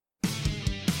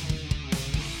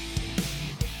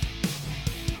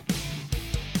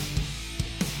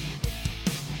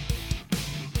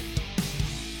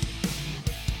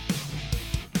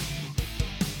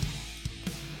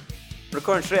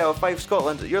recording straight out of Fife,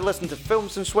 Scotland. You're listening to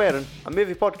Films and Swearing, a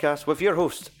movie podcast with your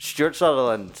host, Stuart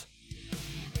Sutherland.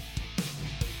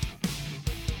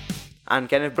 And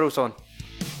Kenneth Broson.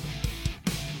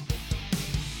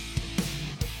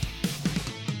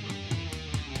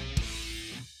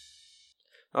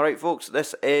 Alright folks,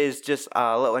 this is just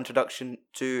a little introduction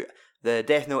to the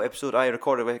Death Note episode I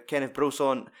recorded with Kenneth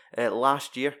Broson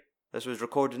last year. This was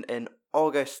recorded in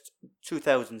August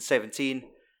 2017.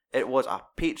 It was a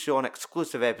Patreon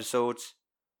exclusive episode.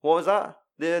 What was that?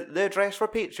 The address for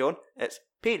Patreon? It's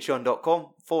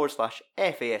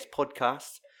patreon.com/FAS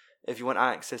podcast. If you want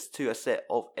access to a set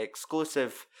of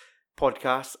exclusive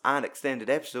podcasts and extended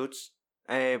episodes.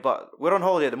 But we're on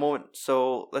holiday at the moment,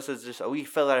 so this is just a wee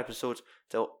filler episode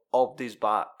till Obdi's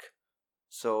back.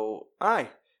 So, aye.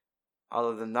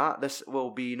 Other than that, this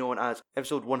will be known as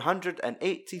episode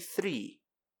 183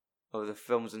 of the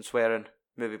Films and Swearing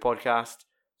movie podcast.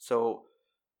 So,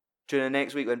 tune in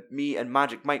next week when me and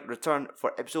Magic Mike return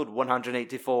for episode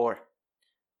 184.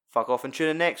 Fuck off and tune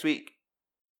in next week.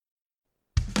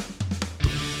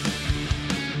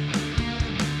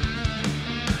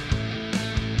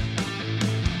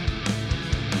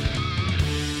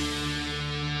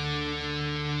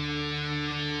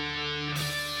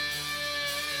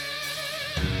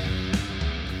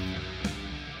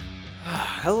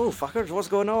 Hello fuckers, what's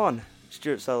going on?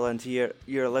 Stuart Sutherland here.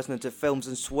 You're listening to Films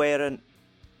and Swearing.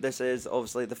 This is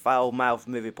obviously the Foul Mouth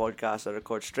movie podcast I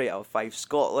record straight out of Fife,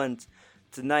 Scotland.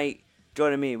 Tonight,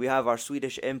 joining me, we have our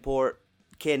Swedish import,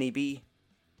 Kenny B.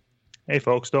 Hey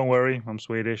folks, don't worry, I'm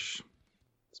Swedish.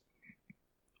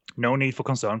 No need for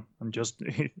concern.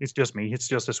 It's just me, it's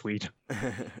just a Swede.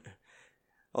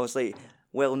 Obviously,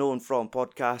 well known from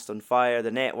Podcast on Fire,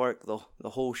 The Network, the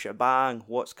whole shebang,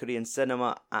 What's Korean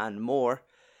Cinema, and more.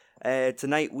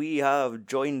 Tonight we have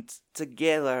joined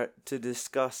together to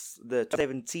discuss the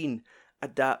 2017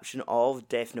 adaptation of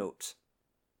Death Note.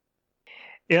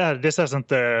 Yeah, this hasn't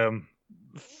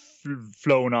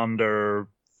flown under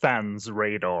fans'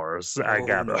 radars, I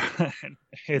gather. No.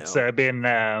 It's been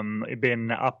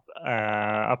up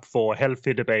for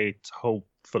healthy debate,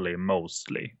 hopefully,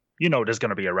 mostly. You know, there's going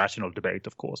to be a rational debate,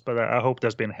 of course, but I hope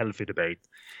there's been healthy debate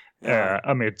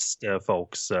amidst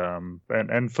folks. And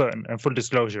full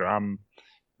disclosure, I'm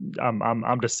the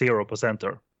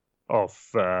 0%er of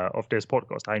this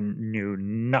podcast. I knew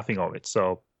nothing of it,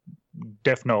 so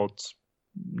Death Note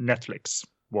Netflix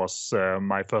was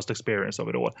my first experience of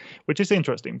it all, which is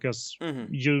interesting because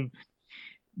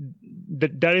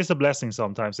that is a blessing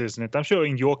sometimes, isn't it? I'm sure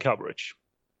in your coverage,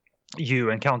 you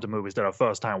encounter movies that are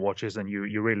first-time watches and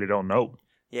you really don't know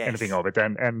anything of it,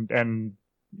 and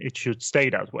it should stay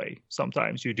that way.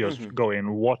 Sometimes you just go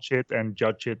in, watch it, and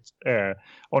judge it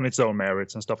on its own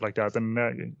merits and stuff like that.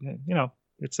 And you know,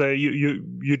 it's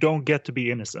you don't get to be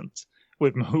innocent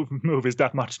with movies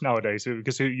that much nowadays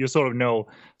because you sort of know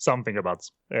something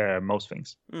about most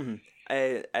things. And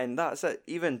that's it.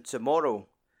 Even tomorrow,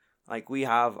 like we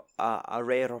have a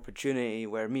rare opportunity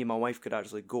where me and my wife could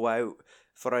actually go out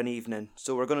for an evening.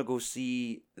 So we're gonna go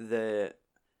see the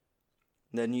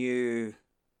new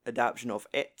adaptation of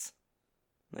It.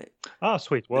 Like,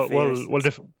 sweet. Well,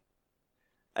 different.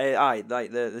 Aye,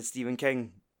 like the Stephen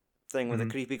King thing with the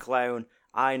creepy clown.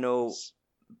 I know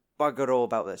bugger all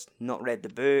about this. Not read the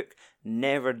book.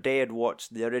 Never dared watch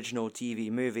the original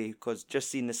TV movie because just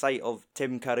seeing the sight of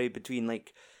Tim Curry between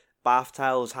like bath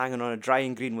towels hanging on a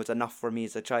drying green was enough for me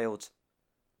as a child.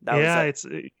 It's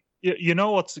you know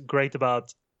what's great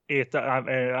about it.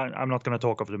 I'm not going to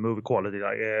talk of the movie quality,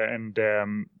 and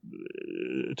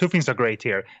two things are great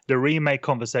here. The remake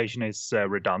conversation is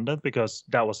redundant because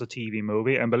that was a TV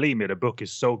movie, and believe me, the book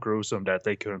is so gruesome that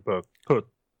they couldn't put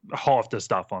half the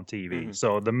stuff on TV.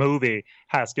 So the movie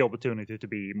has the opportunity to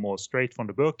be more straight from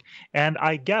the book, and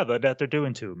I gather that they're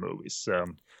doing two movies.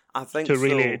 I think to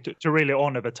really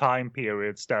honor the time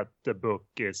periods that the book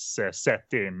is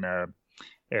set in.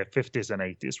 50s and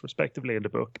 80s respectively in the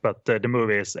book, but the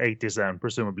movie is 80s and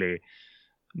presumably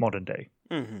modern day.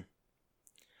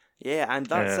 Yeah, and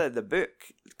that's the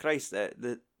book. Christ,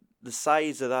 the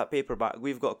size of that paperback,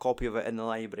 we've got a copy of it in the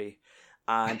library,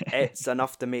 and it's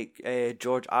enough to make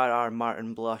George R.R.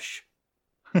 Martin blush.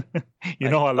 You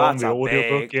know how long the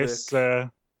audiobook is?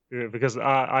 Because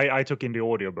I took in the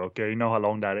audiobook. You know how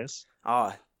long that is?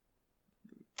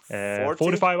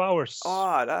 45 hours.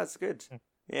 That's good.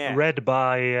 Yeah. Read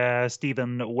by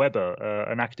Steven Weber,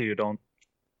 an actor you don't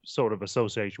sort of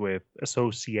associate with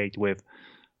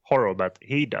horror, but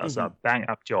he does a bang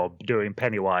up job doing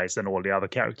Pennywise and all the other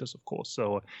characters, of course.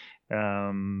 So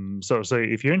so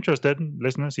if you're interested,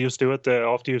 listeners, you do it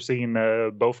after you've seen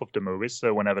both of the movies.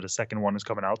 Whenever the second one is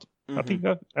coming out, I think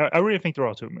I really think there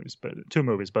are two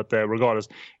movies. But regardless,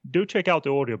 do check out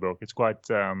the audiobook. It's quite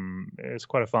a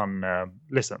fun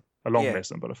listen, a long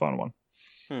listen, but a fun one.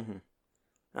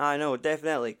 I know,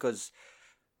 definitely, because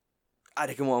I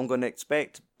reckon what I'm going to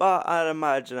expect, but I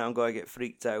imagine I'm going to get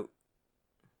freaked out.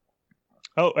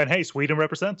 Oh, and hey, Sweden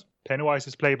represent. Pennywise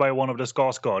is played by one of the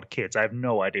Skarsgård kids. I have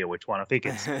no idea which one. I think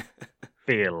it's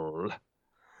Bill.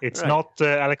 It's not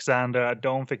Alexander. I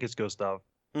don't think it's Gustav.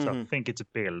 So I think it's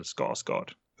Bill Skarsgård,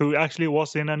 who actually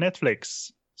was in a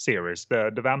Netflix series,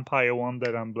 the vampire one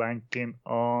that I'm blanking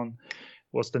on.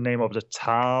 What's the name of the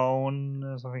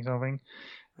town? Something.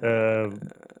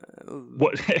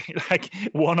 What like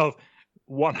one of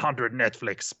 100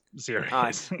 Netflix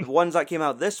series. The ones that came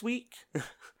out this week.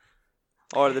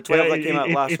 Or the 12 that came out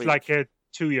last week. It's like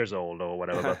 2 years old or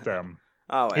whatever, but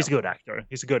well. He's a good actor.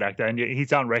 He's a good actor, and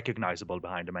he's unrecognizable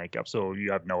behind the makeup, so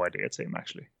you have no idea it's him,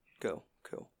 actually. Cool.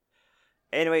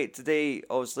 Anyway, today,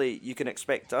 obviously, you can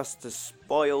expect us to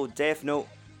spoil Death Note,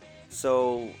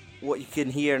 so what you can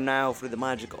hear now through the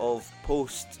magic of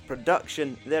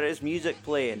post-production, there is music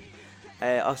playing.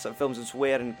 Us at Films and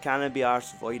Swearing can be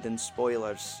arsed avoiding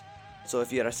spoilers. So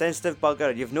if you're a sensitive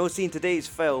bugger and you've not seen today's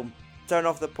film, turn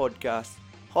off the podcast,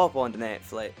 hop onto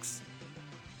Netflix,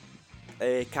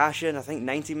 cash in, I think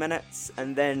 90 minutes,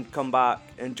 and then come back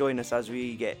and join us as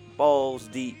we get balls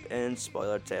deep in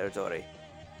spoiler territory.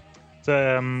 It's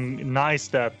nice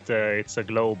that it's a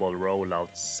global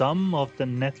rollout. Some of the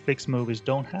Netflix movies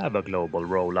don't have a global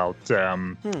rollout.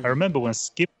 I remember when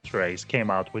Skip Trace came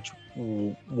out, which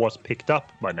was picked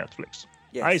up by Netflix.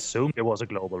 Yes. I assumed it was a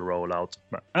global rollout,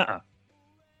 but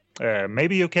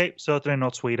maybe UK, certainly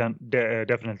not Sweden,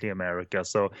 definitely America.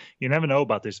 So you never know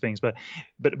about these things, but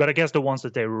I guess the ones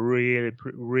that they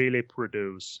really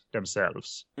produce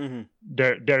themselves,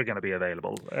 they're going to be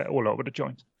available all over the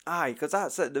joint. Aye, because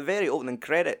that's the very opening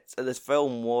credits of this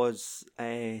film was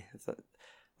like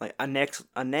a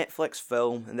Netflix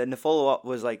film, and then the follow up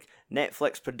was like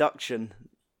Netflix production.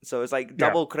 So it's like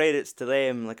double credits to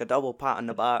them, like a double pat on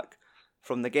the back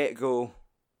from the get go.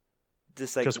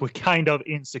 Just like, because we're kind of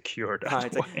insecure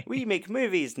that way. Like, we make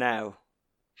movies now.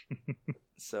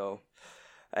 So,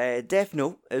 Death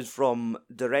Note is from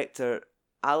director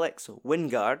Alex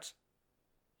Wingard.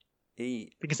 I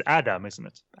think it's Adam, isn't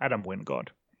it? Adam Wingard.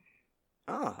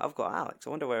 I've got Alex. I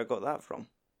wonder where I got that from.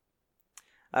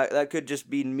 That could just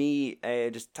be me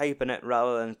just typing it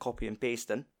rather than copy and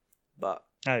pasting. But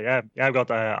yeah, I've got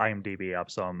IMDb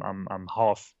up, so I'm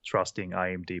half trusting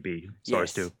IMDb. Sorry,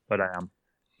 Stu, but I am.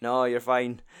 No, you're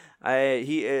fine.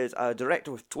 He is a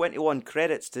director with 21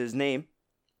 credits to his name.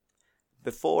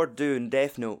 Before doing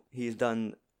Death Note, he's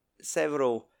done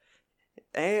several,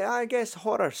 I guess,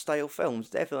 horror-style films.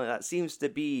 Definitely, that seems to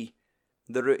be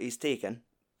the route he's taken.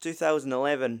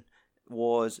 2011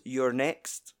 was You're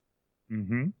Next.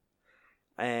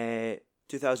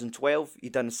 2012, he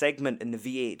done a segment in the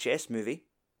VHS movie.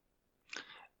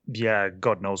 Yeah,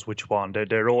 God knows which one.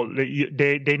 They're all...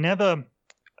 They never...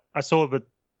 I saw the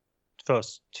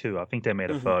first two. I think they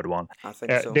made a third one. I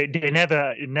think so. They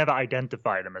never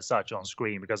identified them as such on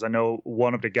screen, because I know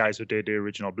one of the guys who did the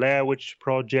original Blair Witch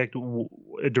Project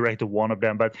directed one of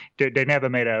them, but they never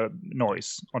made a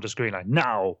noise on the screen like,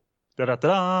 now,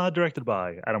 directed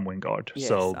by Adam Wingard. Yes,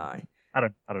 so I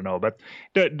don't know, but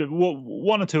the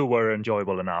one or two were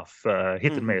enjoyable enough,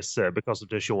 hit and miss because of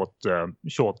the short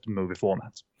movie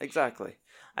format. Exactly.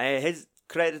 His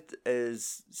credit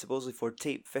is supposedly for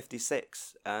Tape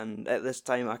 56, and at this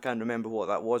time I can't remember what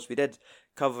that was. We did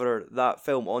cover that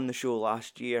film on the show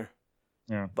last year.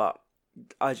 Yeah. But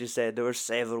as you said, there were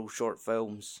several short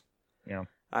films. Yeah.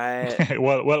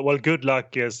 Well, good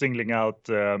luck singling out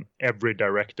every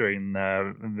director in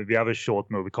the other short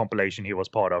movie compilation he was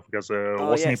part of, because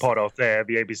wasn't he part of the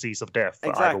ABCs of Death?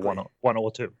 Exactly. Either one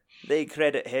or two. They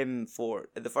credit him for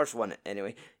the first one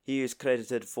anyway. He is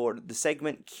credited for the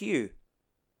segment Q.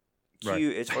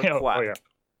 Q is for Quack. Oh, yeah.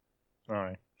 All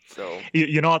right. So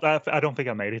you know what? I don't think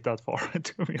I made it that far.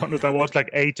 To be honest, I watched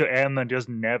like A to M and just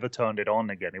never turned it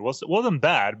on again. It wasn't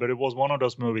bad, but it was one of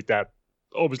those movies that,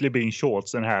 obviously being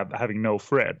shorts and having no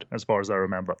thread, as far as I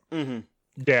remember.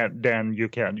 Then you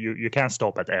can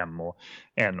stop at M or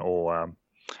N or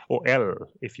L,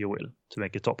 if you will, to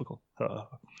make it topical.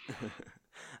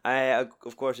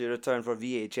 Of course, he returned for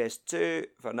VHS 2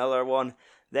 for another one.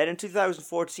 Then in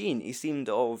 2014, he seemed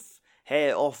to have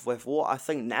head off with what I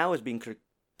think now is being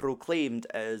proclaimed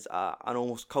as an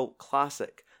almost cult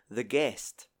classic, The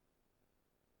Guest.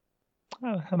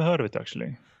 I haven't heard of it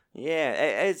actually. Yeah,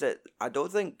 it is. I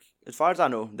don't think, as far as I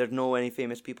know, there's no any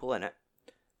famous people in it.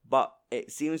 But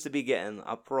it seems to be getting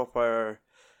a proper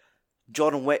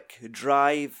John Wick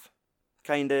drive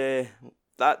kind of.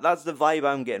 That's the vibe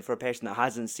I'm getting for a person that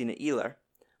hasn't seen it either.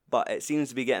 But it seems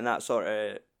to be getting that sort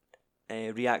of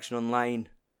reaction online.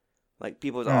 Like,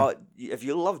 people say, oh, if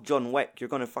you love John Wick, you're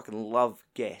going to fucking love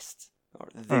Guest. Or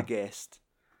The Guest.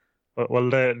 Well,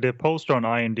 the poster on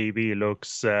IMDb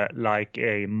looks like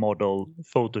a model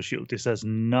photo shoot. It says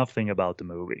nothing about the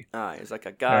movie. It's like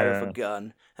a guy with a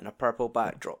gun and a purple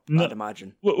backdrop, I'd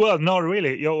imagine. Well, not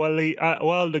really.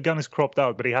 The gun is cropped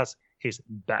out, but he has his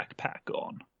backpack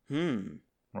on.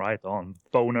 Right on.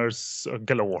 Boners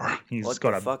galore. He's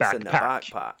got a backpack. In the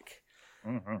backpack?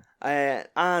 Mm-hmm.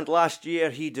 And last year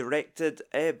he directed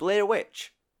Blair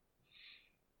Witch.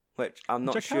 Which I'm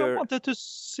not sure. I wanted to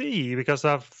see because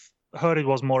I've heard it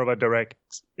was more of a direct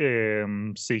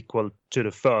sequel to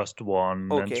the first one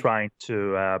and trying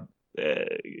to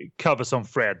cover some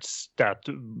threads that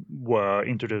were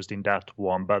introduced in that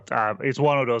one. But it's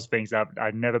one of those things that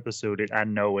I never pursued it. I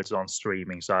know it's on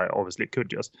streaming, so I obviously could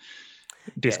just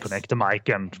disconnect the mic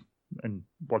and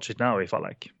watch it now if I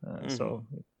like. So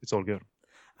it's all good.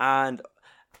 And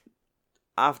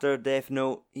after Death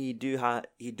Note, he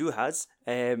does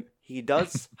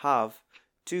have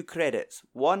 2 credits.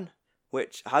 One,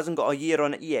 which hasn't got a year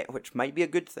on it yet, which might be a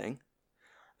good thing.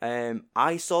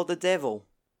 I Saw the Devil.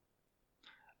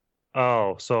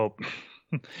 Oh, so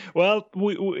well,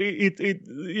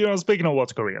 speaking of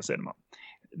what's Korean cinema,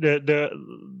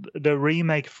 the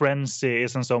remake frenzy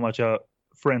isn't so much a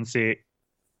frenzy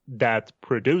that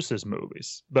produces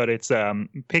movies, but it's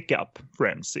pickup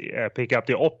frenzy, pick up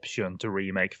the option to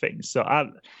remake things. So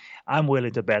I'm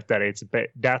willing to bet that it's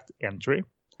that entry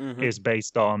is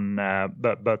based on,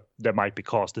 but there might be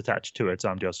cost attached to it. So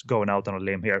I'm just going out on a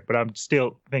limb here, but I'm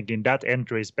still thinking that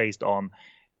entry is based on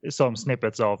some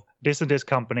snippets of this and this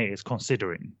company is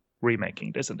considering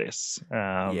remaking this and this.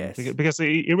 Yes. Because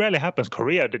it rarely happens.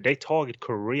 Korea, they target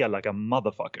Korea like a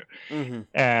motherfucker.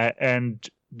 And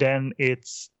then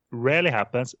it's rarely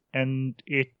happens, and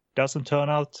it doesn't turn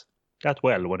out that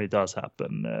well when it does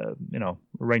happen.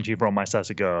 Ranging from My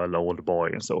Sassy Girl, Old Boy,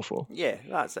 and so forth. Yeah,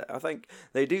 that's it. I think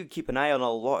they do keep an eye on a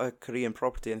lot of Korean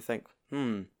property and think,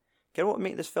 can what would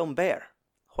make this film better?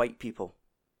 White people.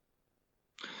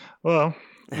 Well,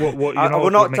 we'll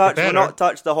not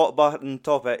touch the hot button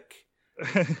topic.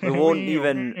 We won't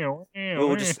even.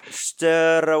 We'll just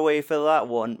stir away for that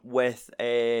one with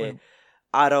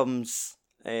Adam's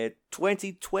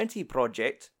 2020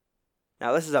 project.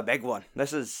 Now this is a big one.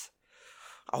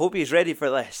 I hope he's ready for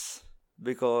this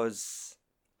because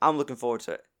I'm looking forward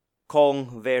to it.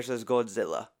 Kong versus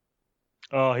Godzilla.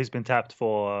 Oh, he's been tapped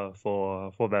for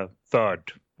the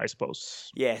third, I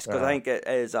suppose. Yes, because I think it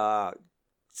is a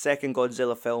second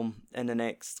Godzilla film in the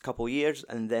next couple of years,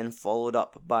 and then followed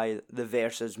up by the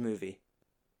Versus movie.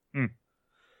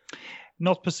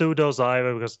 Not pursue those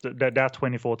either, because that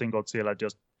 2014 Godzilla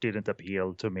just didn't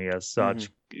appeal to me as such.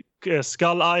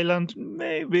 Skull Island,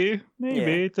 maybe.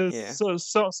 So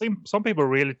some people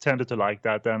really tended to like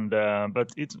that, and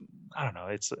but it's, I don't know,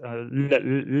 it's a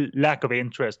lack of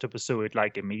interest to pursue it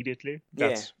like immediately.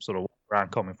 That's sort of where I'm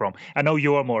coming from. I know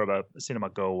you're more of a cinema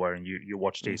goer, and you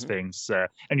watch these things,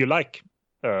 and you like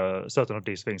certain of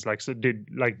these things.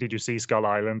 Did you see Skull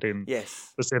Island in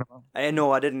the cinema?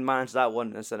 No, I didn't manage that one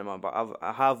in the cinema, but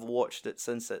I have watched it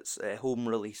since its home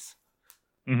release.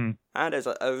 And it was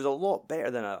a lot better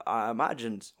than I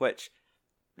imagined, which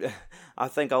I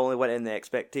think I only went in the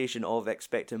expectation of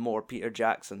expecting more Peter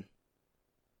Jackson.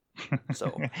 So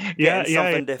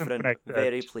something different.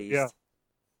 Very pleased. Yeah.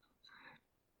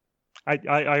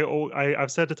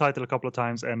 I've said the title a couple of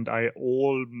times, and I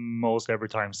almost every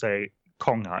time say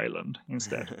Kong Island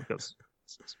instead, because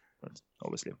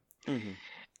obviously.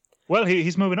 Well,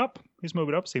 he's moving up. He's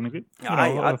moving up seemingly.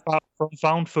 From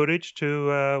found footage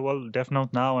to Death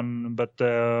Note now, but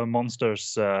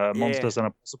Monsters and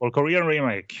a possible Korean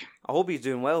remake. I hope he's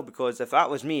doing well, because if that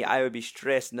was me, I would be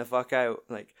stressing the fuck out.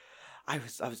 Like, I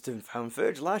was doing found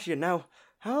footage last year. Now,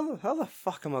 how the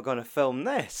fuck am I gonna film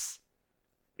this?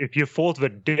 If you thought the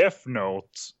Death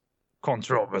Note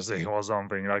controversy or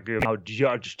something, like how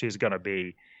judged he's gonna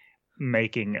be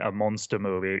making a monster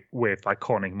movie with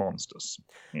iconic monsters,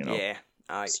 Yeah,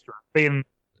 strap in,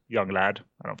 young lad.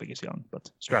 I don't think he's young, but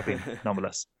strap in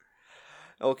nonetheless.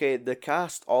 Okay, the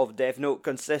cast of Death Note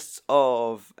consists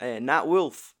of Nat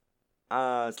Wolff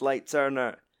as Light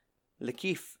Turner,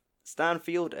 Lakeith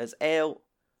Stanfield as Elle,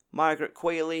 Margaret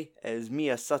Qualley as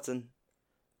Mia Sutton,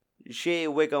 Shea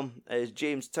Wiggum as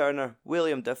James Turner,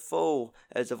 William Dafoe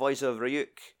as the voice of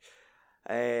Ryuk,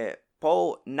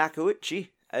 Paul Nakauchi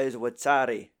as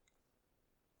Watari.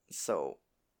 So,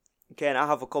 Ken, I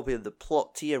have a copy of the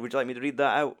plot here. Would you like me to read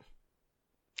that out?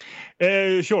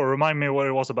 Sure. Remind me what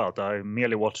it was about. I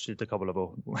merely watched it a couple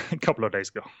of days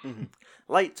ago. Mm-hmm.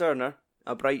 Light Turner,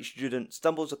 a bright student,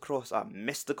 stumbles across a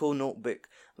mystical notebook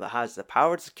that has the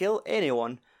power to kill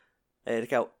anyone,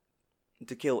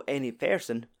 to kill any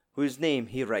person whose name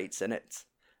he writes in it.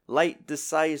 Light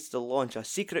decides to launch a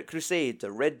secret crusade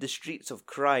to rid the streets of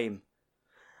crime.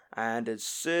 And as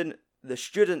soon the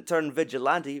student turned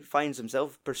vigilante finds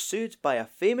himself pursued by a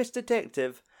famous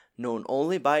detective known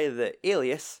only by the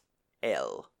alias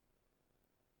L.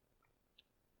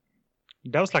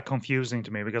 That was like confusing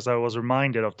to me because I was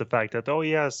reminded of the fact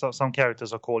that, so some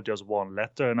characters are called just one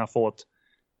letter, and I thought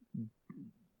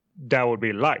that would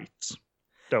be Light.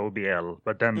 That would be L.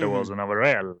 But then there was another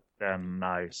L. Then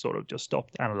I sort of just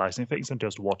stopped analyzing things and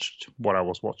just watched what I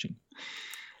was watching.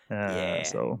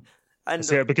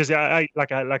 Because I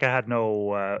had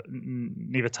no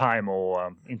neither time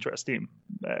or interest in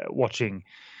watching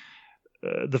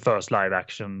the first live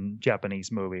action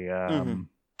Japanese movie.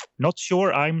 Not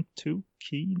sure I'm too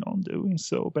keen on doing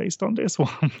so based on this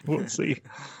one. We'll see.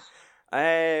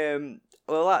 Well,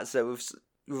 that's it.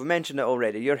 We've mentioned it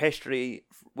already. Your history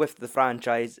with the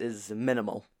franchise is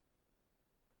minimal.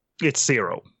 It's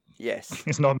zero. Yes.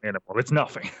 It's not minimal. It's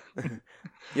nothing.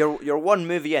 You're one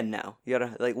movie in now.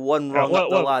 You're like one rung up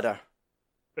the ladder.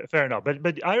 Fair enough.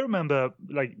 But I remember,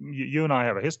 like, you and I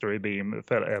have a history being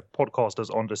podcasters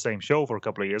on the same show for a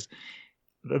couple of years.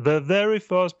 The very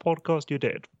first podcast you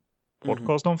did,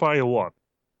 Podcast on Fire 1,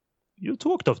 you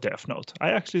talked of Death Note. I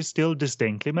actually still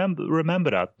distinctly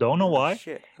remember that. Don't know why.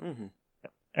 Shit.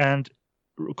 And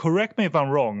correct me if I'm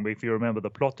wrong, if you remember the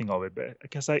plotting of it, but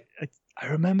because I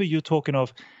remember you talking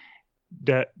of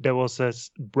that there was a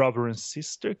brother and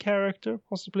sister character,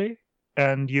 possibly.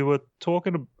 And you were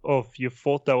talking of you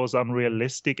thought that was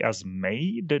unrealistic as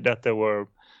made, that they were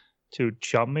too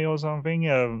chummy or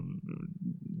something.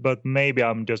 But maybe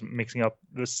I'm just mixing up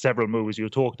the several movies you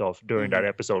talked of during that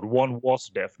episode. One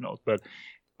was Death Note, but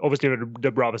obviously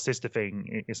the brother-sister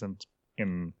thing isn't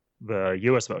in the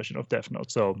US version of Death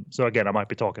Note. So again, I might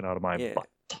be talking out of my butt.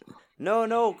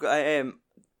 No.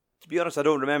 To be honest, I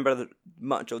don't remember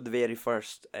much of the very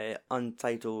first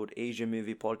Untitled Asian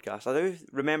Movie podcast. I do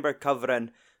remember covering,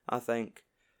 I think,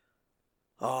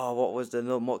 what was the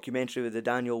mockumentary with the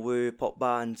Daniel Wu pop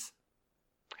bands?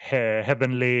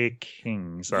 Heavenly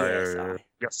Kings.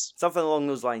 Yes. Something along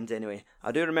those lines, anyway.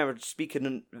 I do remember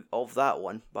speaking of that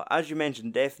one, but as you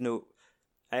mentioned, Death Note,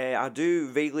 I do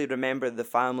vaguely remember the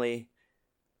family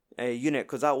unit,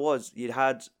 because that was, you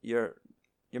had your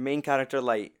main character,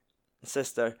 Light, a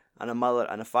sister, and a mother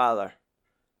and a father.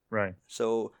 Right.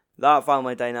 So that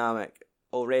family dynamic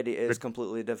already is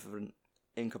completely different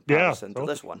in comparison to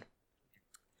this one.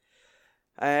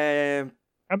 I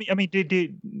mean,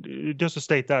 did just to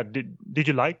state that, did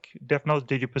you like Death Note?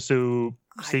 Did you pursue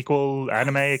sequel,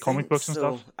 anime, comic books and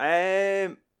stuff?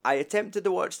 I attempted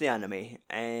to watch the anime,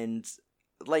 and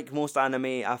like most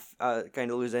anime, I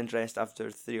kind of lose interest after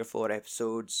 3 or 4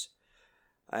 episodes.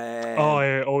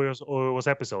 It was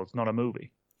episodes, not a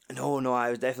movie. No,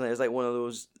 it was like one of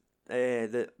those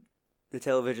the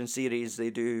television series they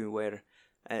do where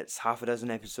it's half a dozen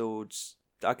episodes.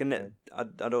 I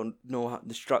don't know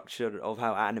the structure of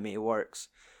how anime works,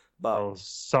 but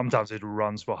sometimes it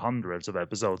runs for hundreds of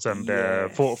episodes and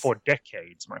for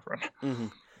decades, my friend. Mm-hmm.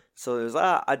 So there's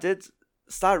that. I did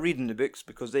start reading the books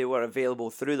because they were available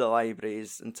through the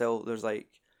libraries until there's like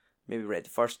maybe read the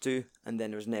first 2, and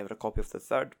then there was never a copy of the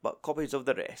third, but copies of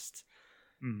the rest.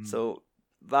 Mm-hmm. So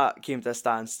that came to a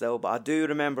standstill. But I do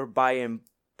remember buying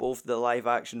both the live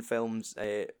action films,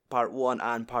 part 1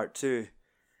 and part 2.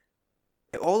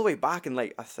 All the way back in,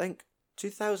 like, I think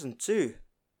 2002.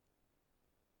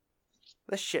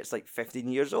 This shit's like 15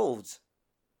 years old.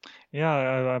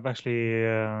 Yeah, I've actually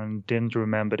didn't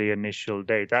remember the initial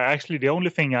date. The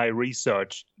only thing I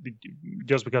researched,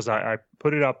 just because I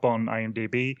put it up on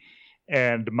IMDb,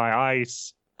 and my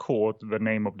eyes caught the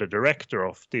name of the director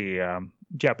of the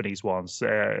Japanese ones,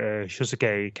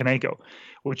 Shusuke Kaneko,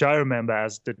 which I remember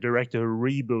as the director who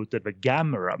rebooted the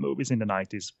Gamera movies in the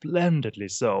 90s, splendidly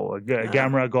so.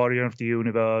 Gamera, Guardian of the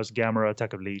Universe, Gamera,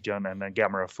 Attack of Legion, and then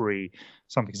Gamera 3,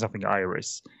 something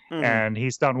Iris. Mm-hmm. And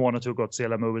he's done 1 or 2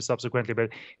 Godzilla movies subsequently, but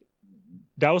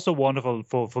that was so wonderful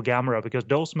for Gamera, because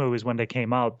those movies, when they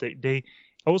came out, they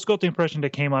I always got the impression they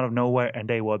came out of nowhere and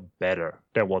they were better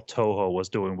than what Toho was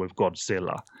doing with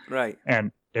Godzilla. Right.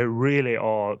 And they really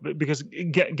are, because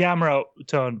Gamera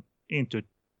turned into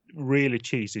really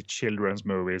cheesy children's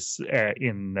movies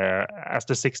in as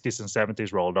the 60s and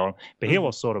 70s rolled on. But here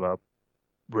was sort of a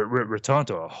return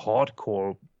to a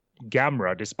hardcore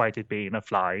Gamera, despite it being a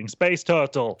flying space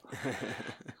turtle.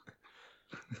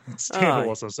 Still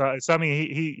awesome. So I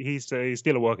mean, he's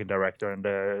still a working director, and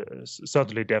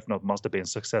certainly Death Note must have been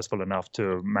successful enough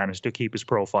to manage to keep his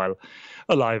profile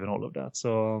alive and all of that.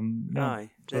 So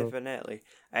definitely.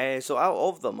 So out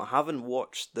of them, I haven't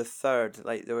watched the third.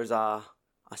 Like, there was a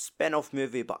spin-off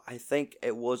movie, but I think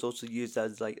it was also used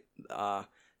as like a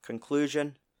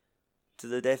conclusion to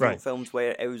the Death Note films,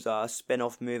 where it was a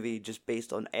spin-off movie just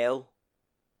based on L.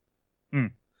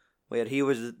 Where he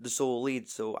was the sole lead,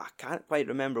 so I can't quite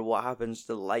remember what happens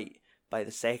to Light by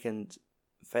the second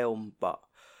film, but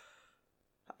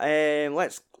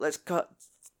let's cut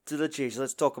to the chase.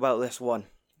 Let's talk about this one.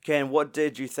 Ken, what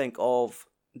did you think of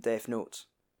Death Note?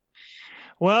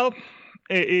 Well,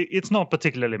 it's not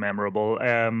particularly memorable.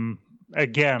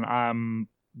 Again, I'm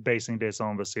basing this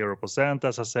on the 0%,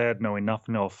 as I said, knowing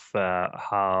nothing of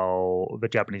how the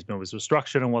Japanese movies were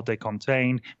structured and what they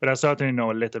contain, but I certainly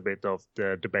know a little bit of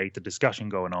the debate, the discussion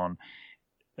going on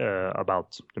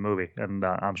about the movie, and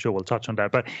I'm sure we'll touch on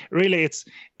that. But really, it's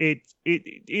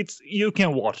you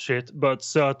can watch it, but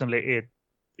certainly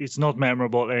it's not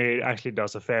memorable, and it actually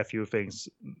does a fair few things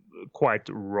quite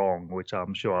wrong, which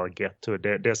I'm sure I'll get to.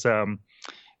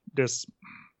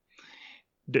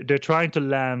 They're trying to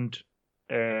land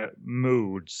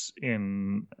moods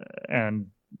in, and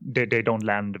they don't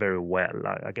land very well.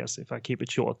 I guess if I keep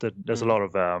it short, there's a lot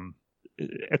of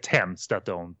attempts that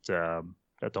don't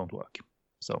work.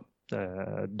 So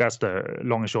that's the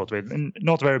long and short of it. And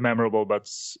not very memorable, but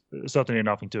certainly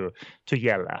nothing to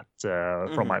yell at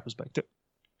from my perspective.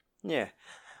 Yeah,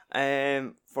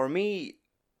 for me,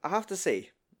 I have to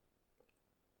say,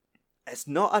 it's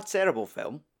not a terrible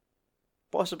film.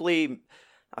 Possibly,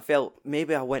 I felt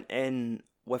maybe I went in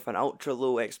with an ultra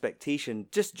low expectation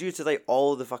just due to like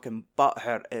all the fucking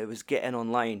butthurt it was getting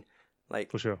online. Like,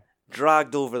 for sure,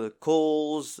 dragged over the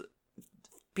coals,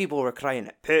 people were crying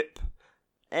at poop,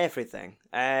 everything.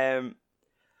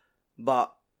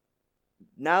 But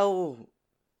now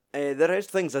there is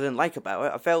things I didn't like about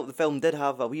it. I felt the film did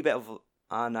have a wee bit of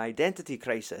an identity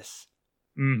crisis.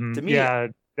 To me, yeah,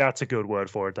 that's a good word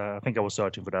for it. I think I was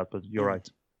searching for that, but you're right.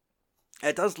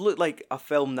 It does look like a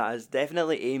film that is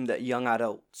definitely aimed at young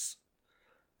adults.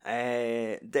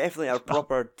 Definitely a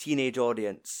proper teenage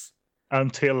audience.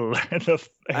 Until the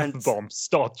F-bombs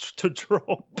start to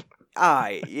drop.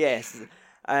 Aye, yes.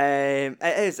 It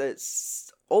is.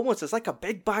 It's like a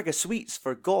big bag of sweets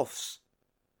for goths.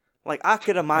 Like, I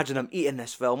could imagine them eating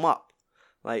this film up.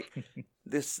 Like,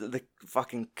 the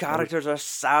fucking characters are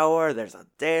sour. There's a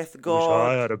death god.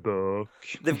 Wish I had a book.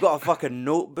 They've got a fucking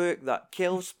notebook that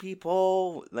kills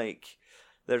people. Like,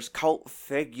 there's cult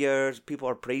figures. People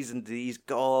are praising these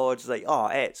gods. Like, oh,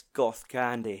 it's goth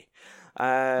candy.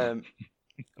 But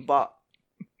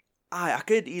I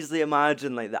could easily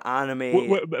imagine like the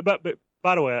anime. But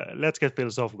by the way, let's get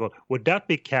philosophical. Would that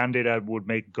be candy that would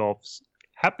make goths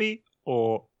happy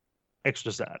or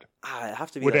extra sad? It'd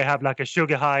have to be. Would they have like a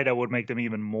sugar high that would make them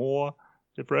even more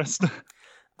depressed?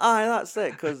 That's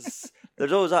it. Because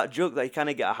there's always that joke that you kind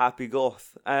of get a happy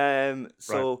goth.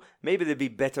 So maybe they'd be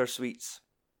bitter sweets.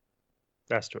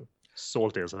 That's true.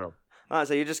 Salty as hell.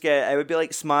 So you just get, it would be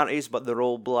like Smarties, but they're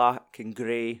all black and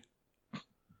grey.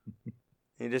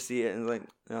 You just see it and like,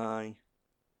 aye.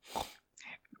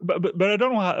 But I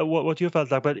don't know what you felt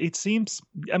like, but it seems,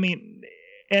 I mean,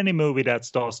 any movie that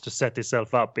starts to set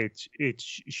itself up, it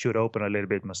should open a little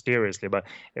bit mysteriously, but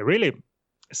it really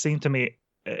seemed to me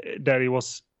that it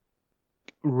was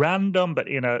random, but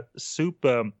in a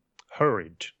super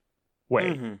hurried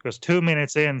way. Because 2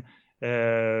 minutes in,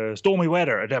 stormy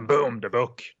weather, and then boom, the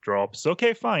book drops.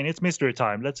 Okay, fine, it's mystery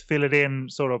time. Let's fill it in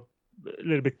sort of a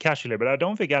little bit casually, but I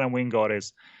don't think Adam Wingard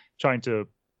is trying to.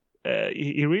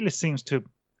 He really seems to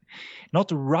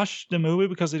not rush the movie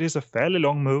because it is a fairly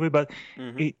long movie, but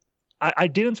I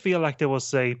didn't feel like there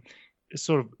was a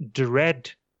sort of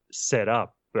dread set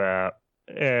up.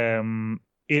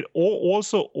 It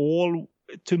also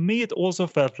to me it also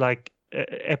felt like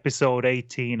episode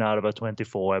 18 out of a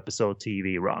 24 episode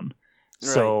TV run.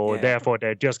 So therefore,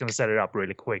 they're just going to set it up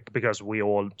really quick because we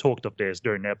all talked of this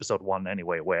during episode 1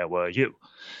 anyway. Where were you?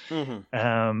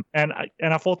 And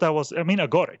I thought that was. I mean, I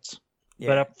got it,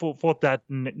 but I thought that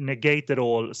negated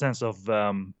all sense of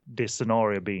this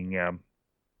scenario being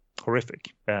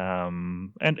horrific.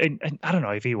 And I don't know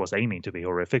if he was aiming to be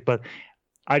horrific, but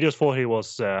I just thought he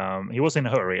was in a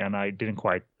hurry, and I didn't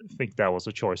quite think that was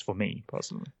a choice for me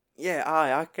personally. Yeah,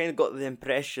 I kind of got the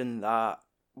impression that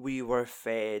we were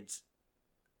fed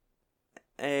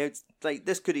it's like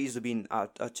this could easily been a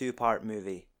 2-part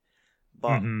movie,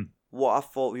 but Mm-hmm. what I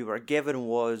thought we were given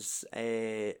was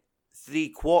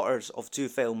 3/4 of 2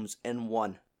 films in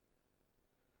one.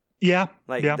 Yeah,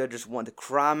 Like, yeah. they just want to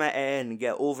cram it in and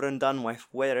get over and done with.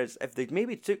 Whereas if they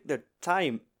maybe took their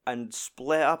time and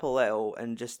split up a little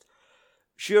and just,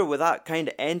 sure, with that kind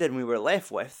of ending we were left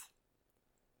with,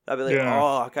 I'd be like, Yeah.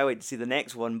 oh, I can't wait to see the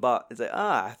next one. But it's like,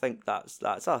 I think that's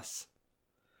us.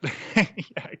 Yeah,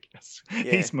 I guess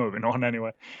Yeah. he's moving on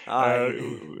anyway.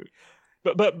 Aye.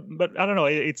 But I don't know.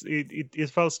 It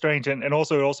felt strange, and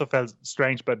also it also felt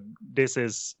strange. But this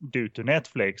is due to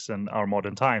Netflix and our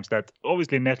modern times. That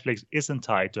obviously Netflix isn't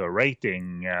tied to a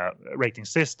rating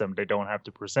system. They don't have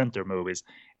to present their movies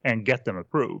and get them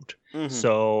approved. Mhm.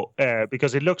 So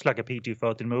because it looks like a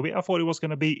PG-13 movie, I thought it was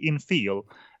going to be in feel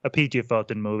a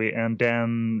PG-13 movie, and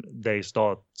then they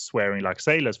start swearing like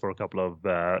sailors for a couple of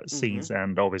scenes,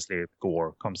 and obviously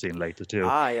gore comes in later too.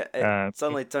 Aye, it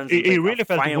suddenly turns It into really a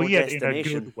felt Final weird in a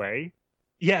Destination. good way.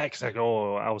 Yeah, exactly.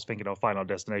 Oh, I was thinking of Final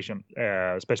Destination,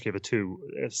 especially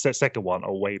the second one,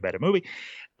 a way better movie.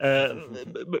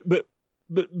 But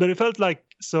it felt like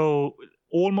so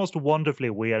almost wonderfully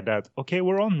weird that, okay,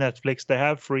 we're on Netflix. They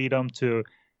have freedom to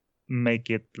make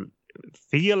it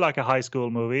feel like a high school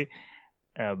movie.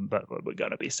 But we're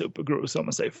gonna be super gruesome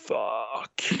and say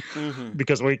fuck Mhm.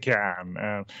 because we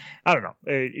can. I don't know.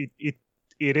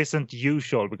 It isn't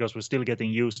usual because we're still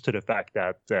getting used to the fact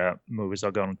that movies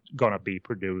are gonna be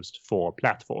produced for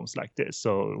platforms like this.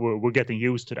 So we're getting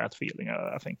used to that feeling.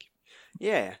 I think.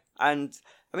 Yeah, and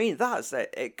I mean that's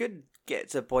it. It could get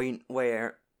to a point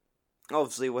where,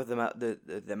 obviously, with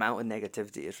the amount of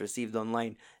negativity it's received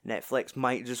online, Netflix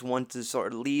might just want to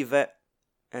sort of leave it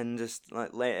and just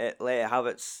like let it have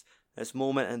its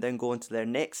moment and then go into their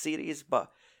next series.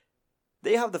 But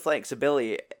they have the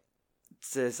flexibility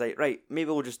to say, right,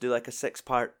 maybe we'll just do like a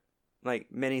 6-part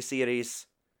like mini series,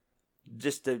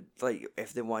 just to like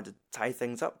if they want to tie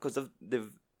things up, because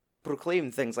they've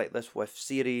proclaimed things like this with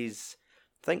series.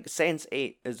 I think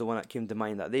Sense8 is the one that came to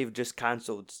mind, that they've just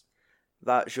cancelled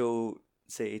that show,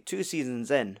 say 2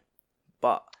 seasons in,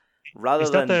 but rather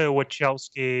Is than that the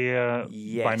Wachowski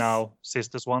yes, by now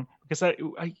sisters one? Because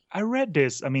I read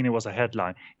this. I mean, it was a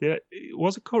headline.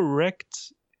 Was it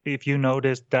correct if you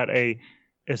noticed that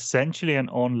essentially an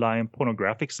online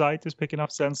pornographic site is picking up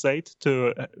Sense8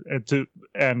 to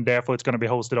and therefore it's going to be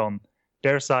hosted on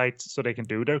their site so they can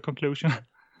do their conclusion?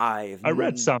 I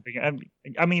read something, and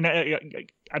I mean,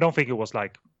 I don't think it was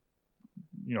like,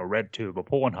 you know, RedTube or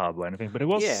Pornhub or anything, but it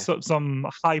was some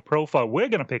high profile. We're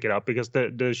gonna pick it up because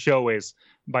the show is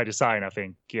by design, I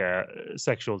think,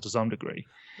 sexual to some degree.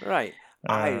 Right.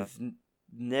 I've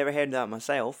never heard that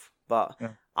myself, but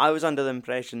Yeah. I was under the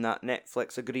impression that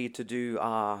Netflix agreed to do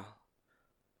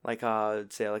like a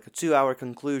 2-hour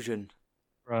conclusion,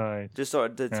 Right. just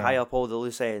sort of to tie up all the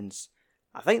loose ends.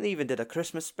 I think they even did a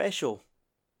Christmas special.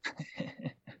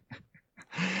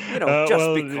 You know,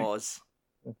 just because.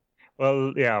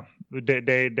 Well, yeah,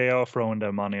 they are throwing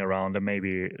their money around, and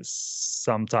maybe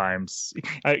sometimes.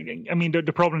 I mean,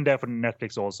 the problem there for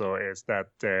Netflix also is that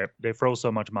they throw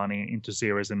so much money into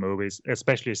series and movies,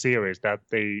 especially series, that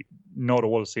not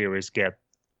all series get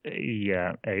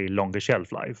a longer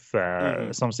shelf life.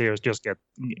 Some series just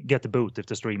get the boot if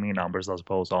the streaming numbers, I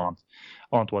suppose,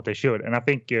 aren't what they should. And I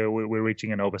think we're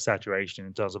reaching an oversaturation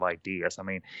in terms of ideas. I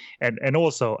mean, and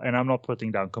also, and I'm not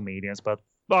putting down comedians, but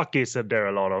fuck is that there are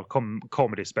a lot of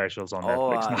comedy specials on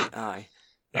Netflix now. Aye.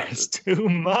 That's too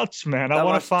much, man. I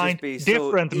want to find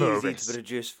different movies. Easy to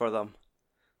produce for them.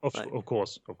 Of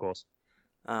course.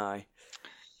 Aye.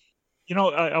 You know,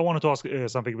 I wanted to ask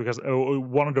something, because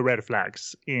one of the red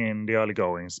flags in the early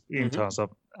goings in terms of,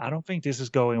 I don't think this is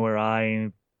going where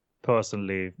I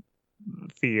personally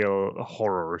feel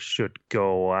horror should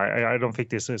go. I don't think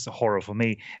this is a horror for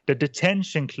me. The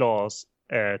detention clause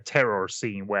terror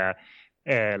scene where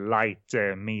Light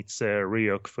meets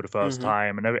Ryuk for the first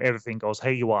time and everything goes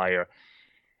haywire.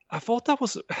 I thought that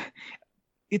was...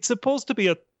 It's supposed to be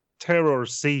a terror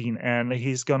scene, and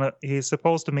he's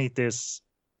supposed to meet this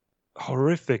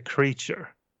horrific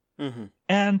creature,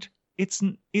 and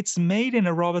it's made in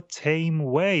a rather tame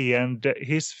way, and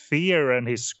his fear and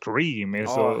his scream is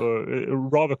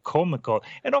rather comical.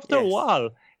 And after a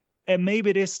while, and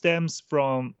maybe this stems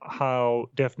from how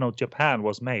Death Note Japan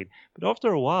was made, but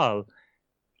after a while,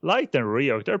 Light and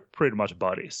Ryuk, they're pretty much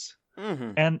buddies.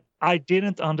 And I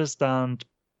didn't understand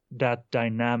that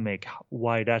dynamic,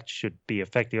 why that should be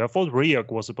effective. I thought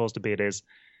Ryuk was supposed to be this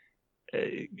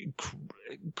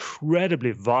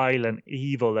incredibly violent,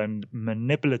 evil, and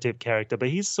manipulative character, but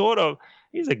he's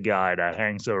a guy that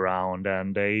hangs around,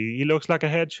 and he looks like a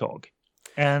hedgehog.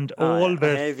 And all a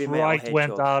the heavy metal fright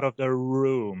went hedgehog. out of the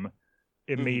room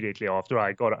immediately after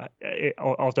I felt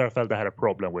I had a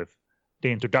problem with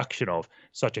the introduction of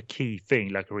such a key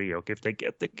thing like Ryuk. If they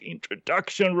get the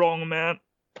introduction wrong, man.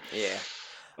 Yeah.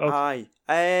 Okay.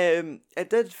 Aye. It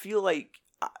did feel like,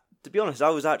 to be honest, I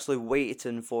was actually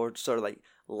waiting for sort of like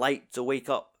Light to wake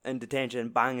up in detention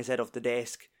and bang his head off the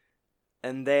desk,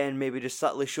 and then maybe just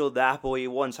subtly show the apple he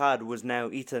once had was now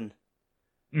eaten.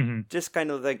 Mm-hmm. Just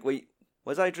kind of like, wait,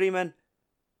 was I dreaming?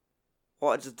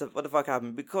 What the fuck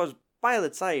happened? Because by the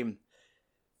time,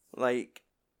 like,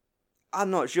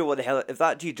 I'm not sure what the hell, if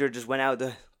that teacher just went out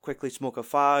to quickly smoke a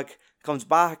fag, comes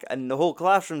back, and the whole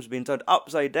classroom's been turned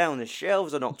upside down, the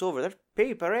shelves are knocked over, there's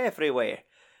paper everywhere.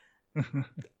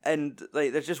 And,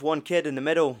 like, there's just one kid in the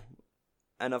middle,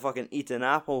 and a fucking eating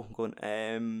apple, going,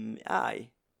 I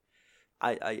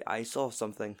saw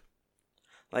something.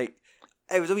 Like,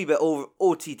 it was a wee bit over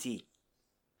OTT.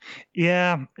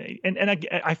 Yeah, and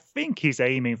I think he's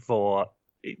aiming for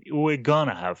we're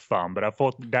gonna have fun, but I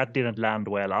thought that didn't land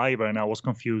well either, and I was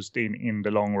confused in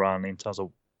the long run in terms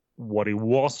of what he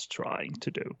was trying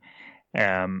to do.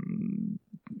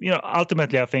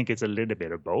 Ultimately, I think it's a little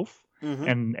bit of both.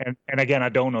 Mm-hmm. And again, I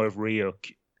don't know if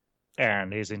Ryuk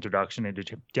and his introduction into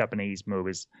Japanese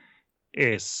movies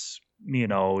is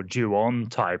Ju-on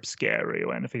type scary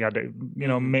or anything.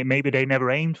 Maybe they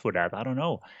never aimed for that. I don't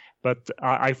know. But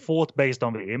I thought based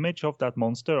on the image of that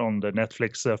monster on the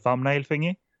Netflix thumbnail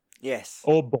thingy. Yes.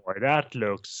 Oh boy, that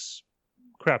looks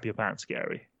crap your pants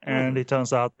scary. And it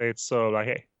turns out it's like,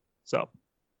 hey, so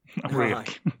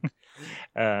Ryuk.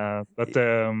 But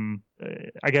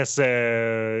I guess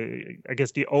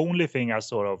the only thing I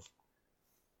sort of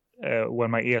when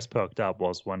my ears perked up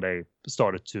was when they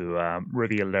started to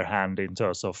reveal their hand in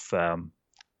terms of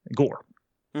gore.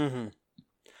 Mm-hmm.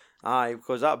 Aye,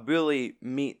 because that bully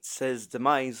meets his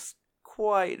demise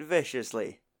quite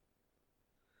viciously.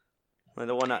 Like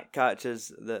the one that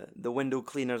catches the window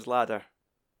cleaner's ladder.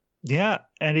 Yeah,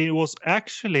 and it was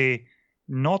actually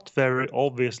not very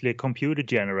obviously computer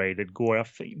generated gore. I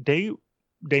think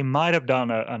they might have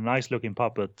done a nice looking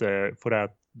puppet for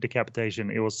that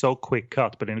decapitation. It was so quick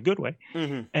cut, but in a good way.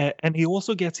 Mm-hmm. And he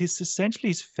also gets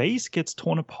his face gets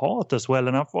torn apart as well.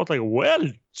 And I thought, like, well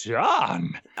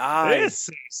done. Aye. This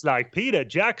is like Peter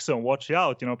Jackson. Watch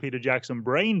out, Peter Jackson,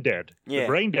 brain dead. Yeah. The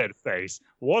brain dead face.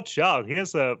 Watch out.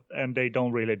 And they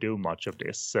don't really do much of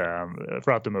this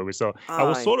throughout the movie. So I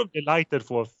was sort of delighted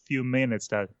for a few minutes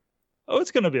that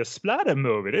it's going to be a splatter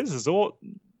movie. This is all.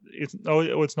 It's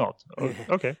not.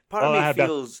 Okay. Part of me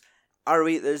feels.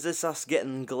 Is this us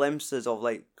getting glimpses of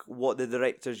like what the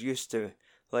director's used to?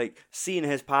 Like seeing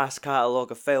his past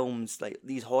catalogue of films, like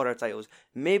these horror titles.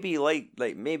 Maybe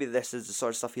maybe this is the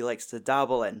sort of stuff he likes to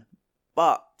dabble in.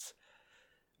 But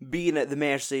being at the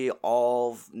mercy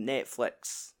of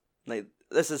Netflix, like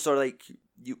this is sort of like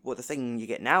the thing you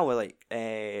get now with like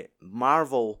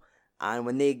Marvel, and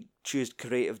when they choose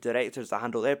creative directors to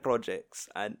handle their projects,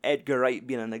 and Edgar Wright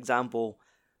being an example.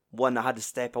 One that had to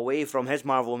step away from his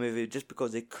Marvel movie just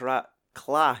because they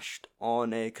clashed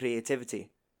on creativity.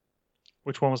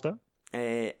 Which one was that?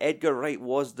 Edgar Wright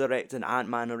was directing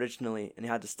Ant-Man originally, and he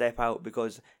had to step out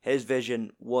because his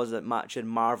vision wasn't matching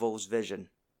Marvel's vision.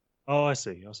 Oh, I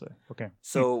see. Okay.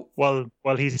 So well,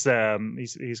 he's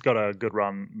got a good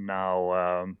run now,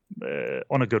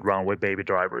 on a good run with Baby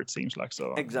Driver. It seems like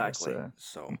so. Exactly.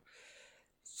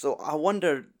 So I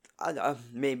wonder. I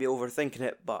may be overthinking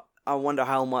it, but. I wonder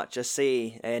how much a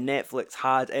say Netflix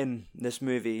had in this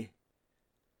movie.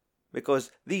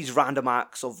 Because these random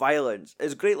acts of violence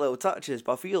is great little touches,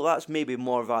 but I feel that's maybe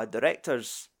more of a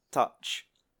director's touch.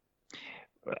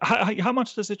 How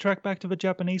much does it track back to the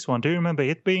Japanese one? Do you remember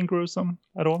it being gruesome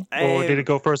at all? Or did it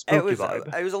go for a spooky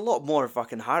vibe? It was a lot more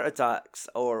fucking heart attacks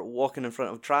or walking in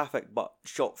front of traffic, but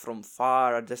shot from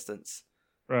far a distance.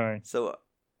 Right. So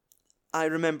I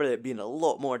remember it being a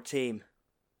lot more tame.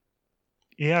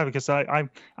 Yeah, because I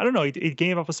don't know, it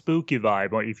gave off a spooky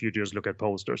vibe, or if you just look at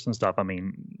posters and stuff. I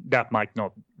mean, that might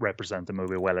not represent the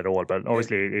movie well at all, but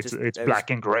obviously it's black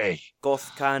and grey.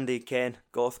 Goth candy, Ken.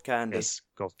 Goth candy. Yes,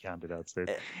 goth candy, that's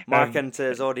it. Marking to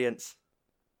his audience.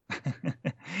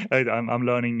 I'm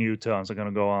learning new terms. I'm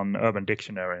gonna go on Urban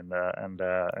Dictionary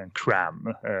and cram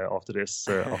after this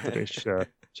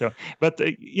show. But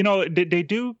they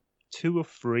do 2 or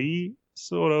 3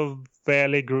 sort of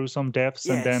fairly gruesome deaths,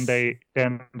 yes. And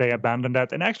then they abandon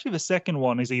that. And actually, the second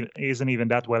one isn't even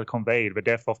that well conveyed. The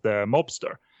death of the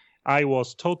mobster. I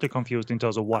was totally confused in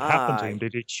terms of what happened to him.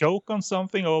 Did he choke on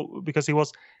something, or because he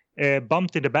was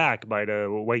bumped in the back by the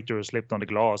waiter who slipped on the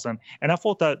glass? And I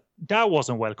thought that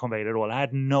wasn't well conveyed at all. I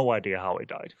had no idea how he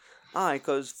died. Aye,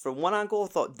 because from one angle I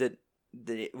thought,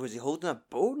 was he holding a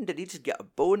bone? Did he just get a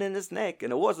bone in his neck?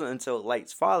 And it wasn't until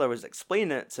Light's father was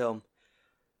explaining it to him,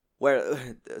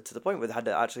 where to the point where they had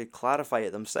to actually clarify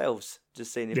it themselves,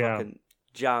 just saying he fucking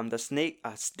jammed a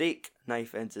steak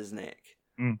knife into his neck.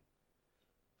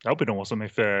 That would be awesome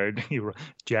if he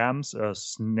jams a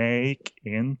snake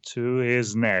into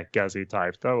his neck as he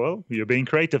typed. Oh, well, you're being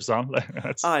creative, son.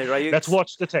 Let's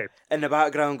watch the tape. In the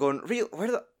background going, where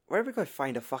are we going to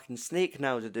find a fucking snake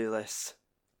now to do this?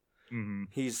 Mm-hmm.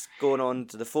 He's going on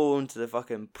to the phone to the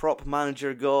fucking prop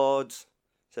manager god.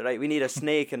 So, right, we need a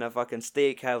snake in a fucking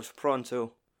steakhouse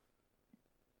pronto.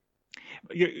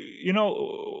 You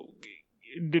know,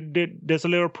 there's a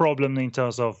little problem in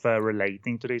terms of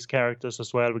relating to these characters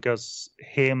as well, because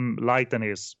Light and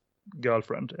his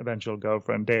eventual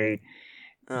girlfriend, they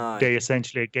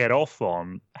essentially get off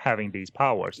on having these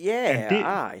powers.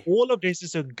 Yeah, all of this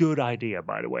is a good idea,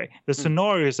 by the way. The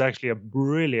scenario is actually a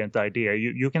brilliant idea.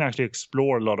 You can actually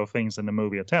explore a lot of things in the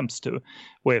movie attempts to,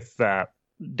 with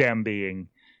them being,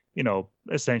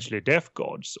 essentially death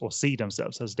gods, or see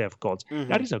themselves as death gods.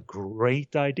 Mm-hmm. That is a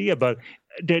great idea, but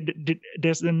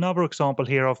there's another example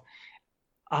here of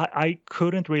I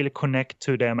couldn't really connect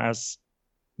to them as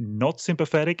not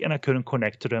sympathetic, and I couldn't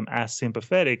connect to them as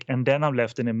sympathetic, and then I'm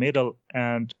left in the middle,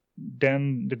 and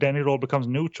then it all becomes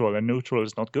neutral, and neutral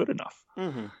is not good enough.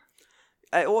 Mm-hmm.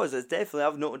 It's definitely,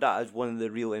 I've noted that as one of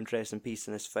the real interesting pieces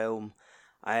in this film,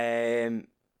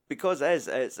 because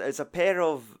it's a pair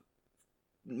of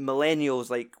millennials.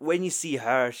 Like, when you see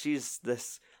her, she's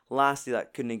this lassie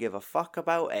that couldn't give a fuck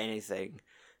about anything.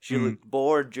 She looked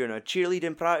bored during a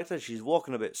cheerleading practice. She's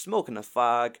walking about smoking a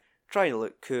fag, trying to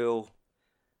look cool.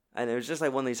 And it was just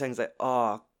like one of these things like,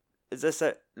 oh, is this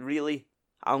it? Really?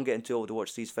 I'm getting too old to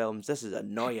watch these films. This is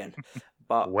annoying.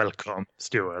 But welcome,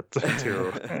 Stuart, to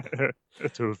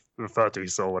the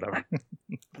 30s or whatever.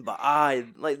 But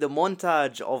like the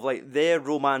montage of like their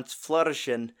romance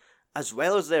flourishing, as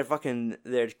well as their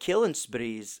killing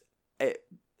sprees,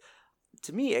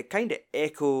 to me it kind of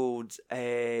echoed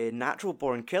Natural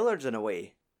Born Killers in a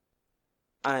way.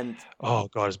 And oh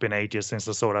god, it's been ages since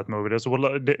I saw that movie. It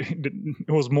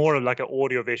was more like an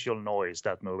audio-visual noise,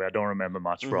 that movie. I don't remember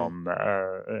much from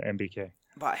MBK.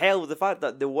 But hell, the fact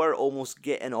that they were almost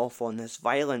getting off on this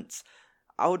violence,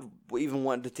 I would even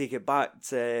want to take it back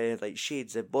to like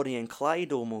shades of Bonnie and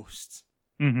Clyde almost.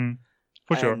 Mm-hmm.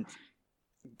 For sure.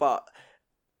 But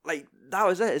like that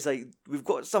was it. It's like we've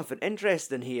got something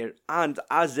interesting here, and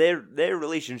as their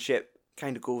relationship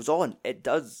kind of goes on, it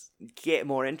does get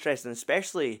more interesting,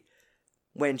 especially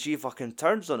when she fucking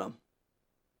turns on him.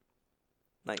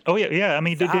 Like, oh yeah. I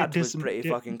mean, that was pretty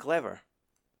fucking clever.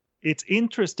 It's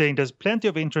interesting. There's plenty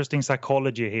of interesting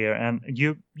psychology here, and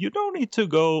you don't need to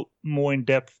go more in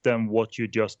depth than what you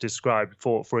just described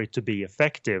for it to be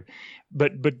effective.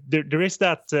 But there is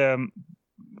that.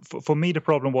 For me, the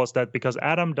problem was that because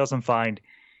Adam doesn't find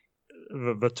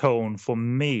the tone for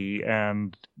me,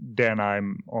 and then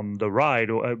I'm on the ride,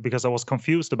 because I was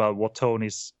confused about what tone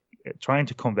is trying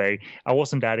to convey. I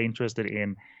wasn't that interested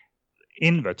in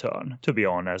the turn, to be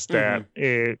honest.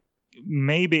 Mm-hmm.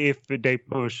 Maybe if they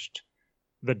pushed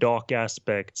the dark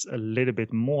aspects a little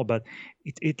bit more, but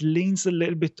it leans a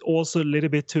little bit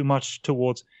too much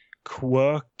towards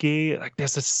quirky. Like,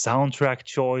 there's a soundtrack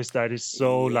choice that is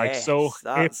so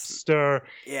hipster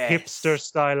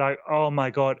style. Like, oh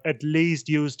my god, at least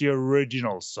use the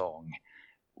original song,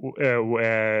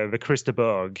 the Krista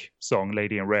Berg song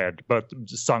Lady in Red, but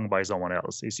sung by someone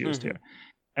else is used here.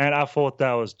 And I thought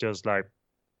that was just like,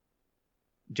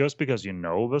 just because you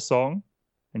know the song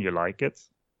and you like it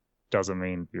doesn't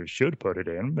mean you should put it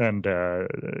in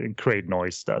and create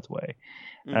noise that way.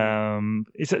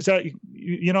 It's so,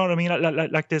 you know what I mean?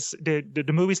 Like this,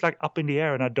 the movie's like up in the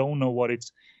air, and I don't know what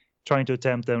it's trying to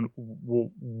attempt and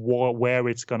where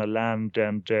it's gonna land.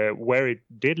 And where it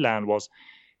did land was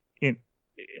in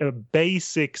a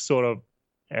basic sort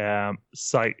of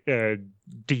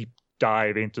deep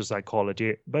dive into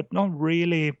psychology, but not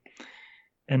really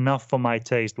enough for my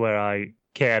taste where I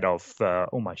cared of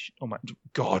oh my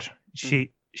god,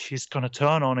 she's gonna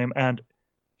turn on him and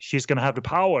she's gonna have the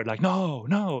power. Like,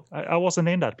 no, I wasn't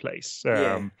in that place,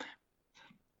 to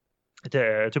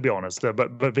be honest.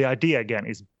 But the idea again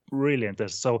is brilliant.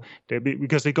 So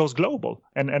because it goes global,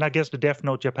 and I guess the Death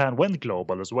Note Japan went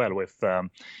global as well with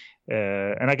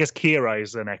and I guess Kira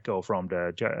is an echo from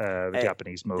the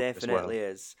Japanese movie as well. Definitely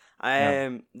is.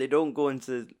 They don't go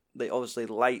into, like, obviously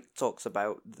Light talks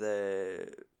about the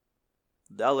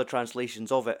other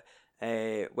translations of it,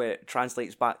 where it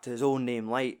translates back to his own name,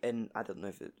 Light, and I don't know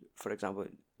if it, for example,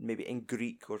 maybe in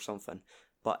Greek or something,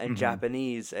 but in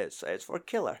Japanese it's for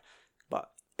killer. But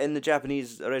in the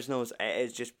Japanese originals, it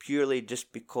is just purely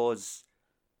just because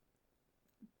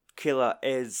Killa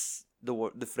is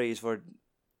the phrase for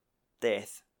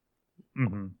death.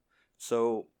 Mm-hmm.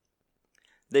 So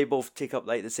they both take up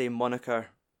like the same moniker,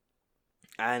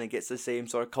 and it gets the same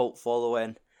sort of cult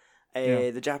following.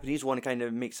 The Japanese one kind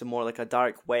of makes it more like a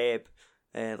dark web,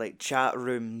 like chat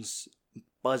rooms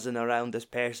buzzing around this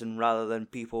person rather than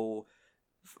people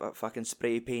fucking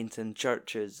spray painting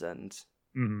churches and.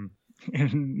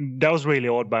 Mm-hmm. That was really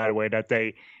odd, by the way, that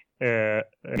they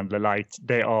the light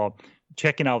they are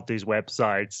checking out these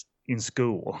websites in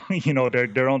school.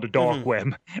 They're on the dark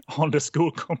web on the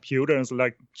school computer and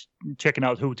like checking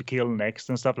out who to kill next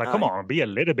and stuff. Like, come on, be a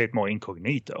little bit more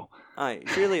incognito. Aye,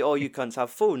 surely all you cunts have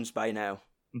phones by now.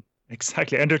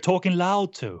 Exactly, and they're talking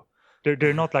loud too.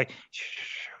 They're not like,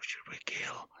 should we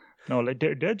kill? No, like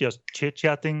they're just chit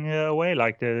chatting away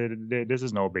like this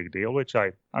is no big deal, which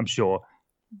I'm sure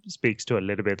speaks to a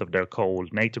little bit of their cold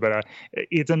nature. But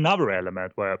it's another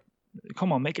element where,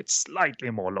 come on, make it slightly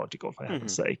more logical for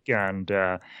heaven's sake. And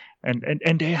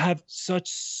they have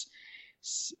such.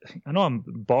 I know I'm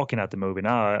barking at the movie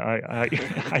now.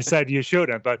 I said you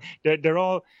shouldn't, but they're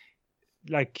all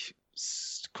like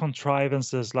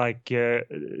contrivances. Like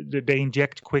they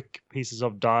inject quick pieces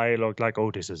of dialogue, like,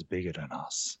 "Oh, this is bigger than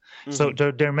us." So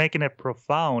they're making it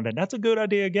profound, and that's a good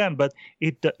idea again. But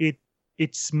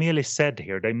it's merely said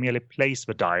here. They merely place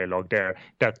the dialogue there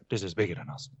that this is bigger than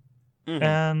us.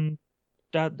 And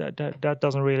that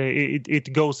doesn't really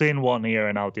it goes in one ear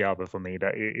and out the other for me.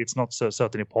 That it's not so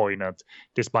certainly poignant,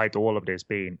 despite all of this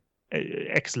being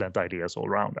excellent ideas all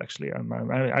around. Actually,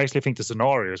 I actually think the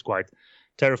scenario is quite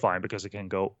terrifying because it can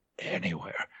go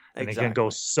anywhere and it can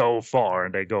go so far.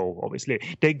 And they go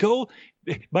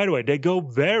by the way,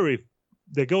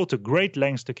 they go to great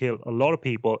lengths to kill a lot of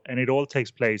people, and it all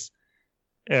takes place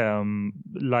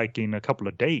like in a couple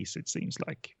of days, it seems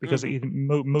like, because it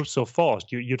moves so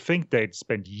fast. You'd think they'd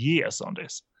spend years on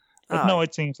this, but no,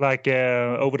 it seems like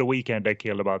over the weekend they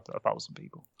killed about 1,000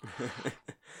 people.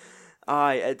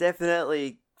 It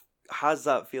definitely has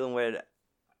that feeling where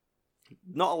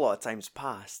not a lot of time's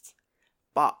passed,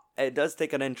 but it does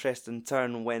take an interesting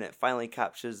turn when it finally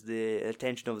captures the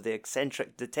attention of the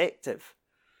eccentric detective.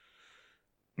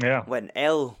 Yeah, when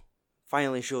Elle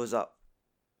finally shows up.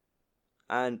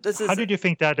 And this is... How did you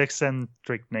think that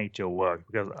eccentric nature worked?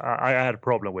 Because I had a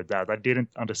problem with that. I didn't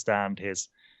understand his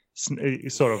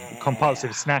sort of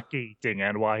compulsive snack eating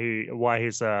and why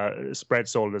he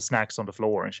spreads all the snacks on the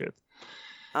floor and shit.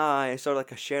 Sort of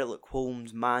like a Sherlock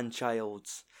Holmes man-child.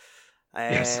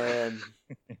 Yes.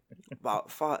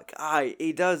 But fuck,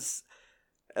 he does...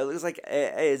 It looks like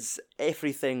it is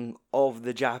everything of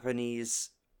the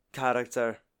Japanese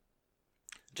character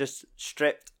just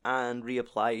stripped and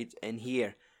reapplied in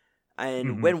here.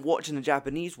 And when watching the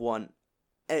Japanese one,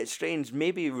 it's strange,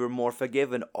 maybe we were more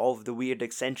forgiven of the weird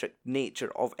eccentric nature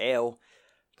of Elle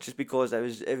just because it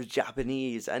was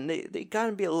Japanese, and they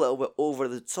can be a little bit over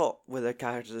the top with their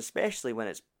characters, especially when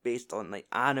it's based on like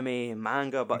anime and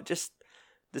manga, but just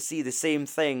to see the same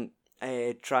thing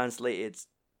translated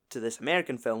to this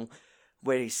American film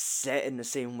where he's set in the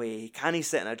same way. Can he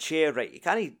sit in a chair right?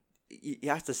 He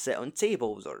has to sit on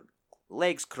tables or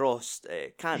legs crossed,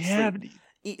 can't sleep,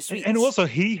 eat sweets. And also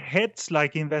he heads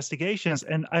like investigations,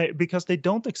 and because they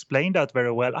don't explain that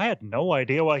very well, I had no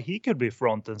idea why he could be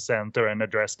front and center and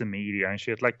address the media and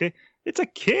shit. Like it's a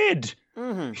kid.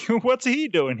 What's he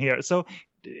doing here? So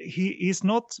he's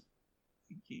not.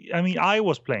 I mean, I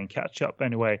was playing catch up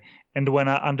anyway, and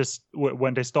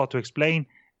when they start to explain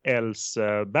Elle's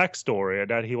backstory,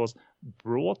 that he was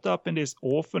brought up in this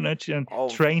orphanage and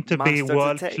trained to be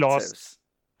world class,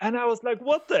 and I was like,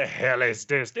 what the hell is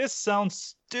this? This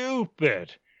sounds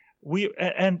stupid.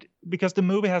 And because the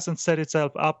movie hasn't set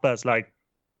itself up as like,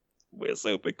 we're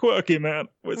super quirky, man,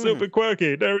 we're super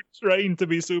quirky, they're trained to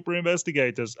be super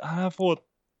investigators. And I thought,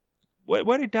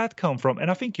 where did that come from?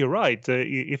 And I think you're right.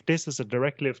 If this is a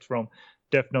direct lift from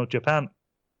Death Note Japan,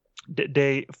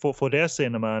 they for their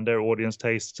cinema and their audience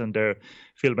tastes and their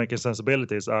filmmaking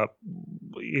sensibilities,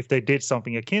 if they did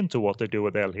something akin to what they do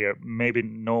with Elle here, maybe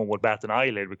no one would bat an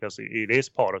eyelid because it is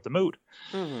part of the mood.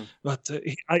 But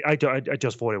I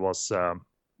just thought it was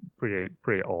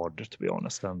pretty odd, to be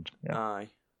honest. And aye,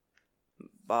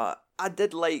 but I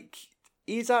did like.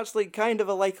 He's actually kind of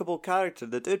a likable character.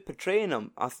 The dude portraying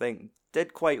him, I think,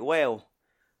 did quite well.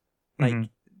 Like,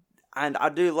 and I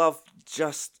do love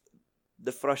just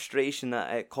the frustration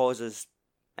that it causes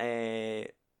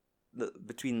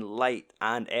between Light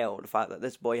and Elle. The fact that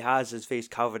this boy has his face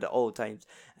covered at all times,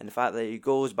 and the fact that he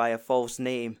goes by a false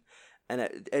name and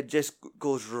it just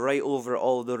goes right over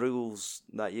all the rules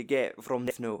that you get from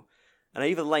Death Note. And I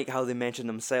even like how they mention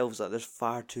themselves that there's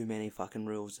far too many fucking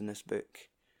rules in this book.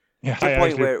 Yeah, to the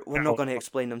point where we're not going to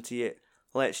explain them to you.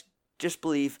 Let's just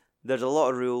believe there's a lot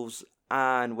of rules,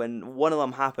 and when one of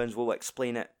them happens, we'll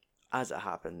explain it as it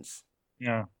happens.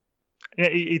 Yeah,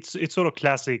 it's sort of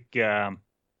classic,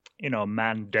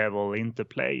 man-devil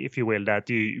interplay, if you will. That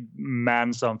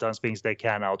man sometimes thinks they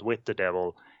can outwit the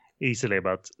devil easily,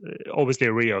 but obviously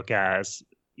Ryuk has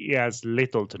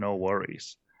little to no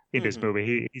worries in this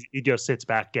movie. He just sits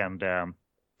back and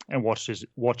watches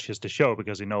the show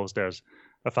because he knows there's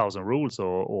 1,000 rules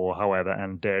or however,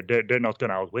 and they're not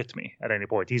going to outwit me at any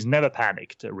point. He's never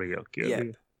panicked, Ryuk. Yeah.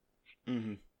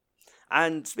 Mm-hmm.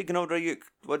 And speaking of Ryuk,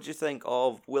 what do you think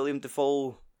of William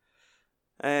Dafoe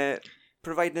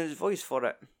providing his voice for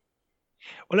it?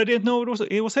 Well, I didn't know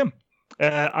it was him.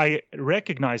 I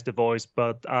recognized the voice,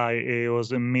 but it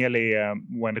was merely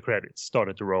when the credits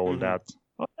started to roll that.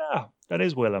 Oh yeah, that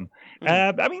is Willem.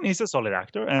 I mean, he's a solid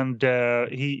actor, and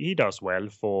he does well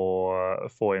for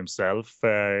himself.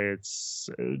 Ryuk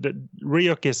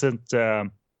isn't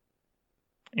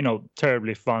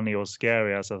terribly funny or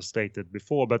scary, as I've stated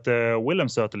before, but Willem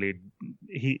certainly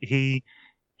he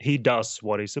does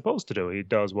what he's supposed to do. He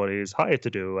does what he's hired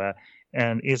to do,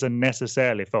 and isn't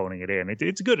necessarily phoning it in.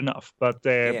 It's good enough, but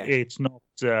it's not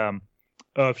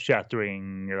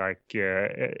earth-shattering like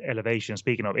Elevation.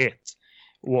 Speaking of it.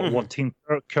 What Tim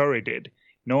Curry did,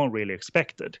 no one really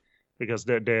expected, because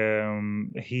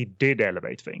he did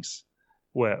elevate things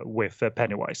with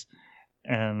Pennywise,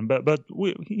 but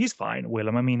he's fine,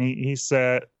 Willem. I mean, he's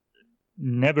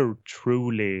never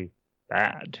truly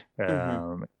bad.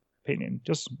 Opinion,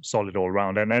 just solid all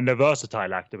round, and a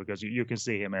versatile actor, because you can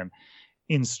see him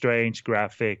in strange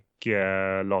graphic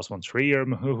Lars von Trier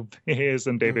movies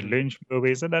and David Lynch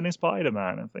movies, and then in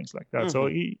Spider-Man and things like that. So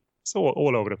he's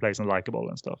all over the place and likable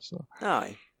and stuff. So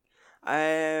aye.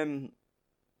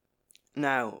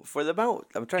 Now for the bout,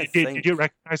 I'm trying to think. Did you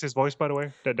recognize his voice, by the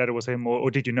way, that it was him,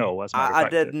 or did you know? As I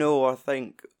did know. I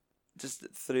think just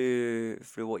through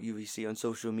what you see on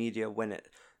social media when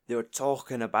they were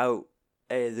talking about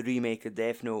the remake of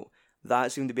Death Note,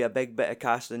 that seemed to be a big bit of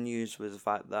casting news, was the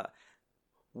fact that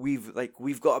we've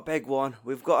got a big one,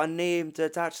 we've got a name to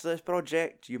attach to this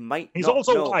project. You might he's not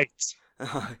also know. white.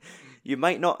 You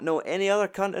might not know any other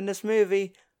cunt in this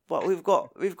movie, but we've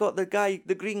got the guy,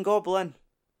 the Green Goblin.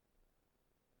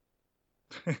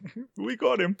 We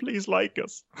got him. Please like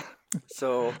us.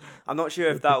 So I'm not sure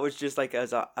if that was just like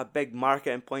as a big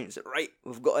marketing point. It's right,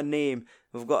 we've got a name,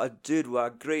 we've got a dude with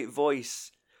a great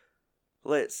voice.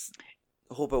 Let's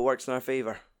hope it works in our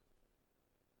favor.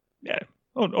 Yeah.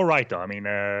 All right, though. I mean,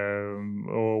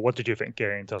 what did you think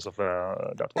in terms of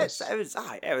that voice?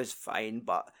 It was fine,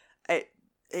 but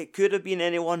it could have been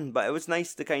anyone. But it was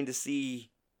nice to kind of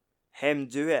see him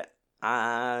do it,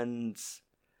 and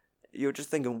you're just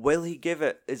thinking, will he give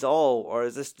it his all, or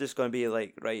is this just going to be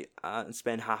like, right, and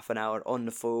spend half an hour on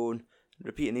the phone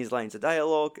repeating these lines of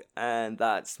dialogue, and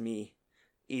that's me,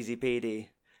 easy payday.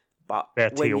 But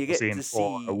when you get to see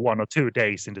for 1 or 2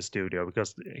 days in the studio,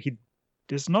 because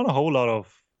there's not a whole lot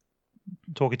of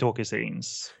talky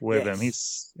scenes with him.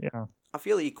 I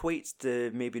feel he equates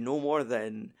to maybe no more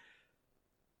than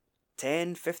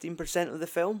 10-15% of the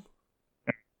film.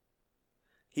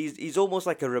 He's almost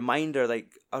like a reminder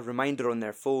on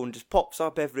their phone, just pops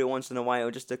up every once in a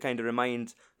while, just to kind of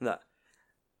remind that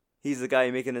he's the guy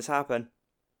making this happen.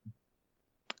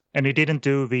 And he didn't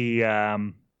do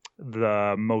the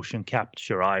motion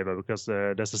capture either, because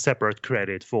there's a separate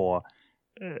credit for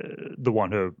the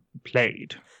one who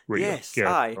played Ryuk. Yes,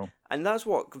 aye. And that's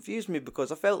what confused me, because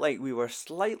I felt like we were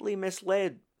slightly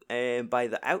misled by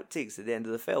the outtakes at the end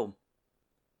of the film.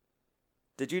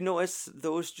 Did you notice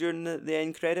those during the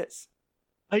end credits?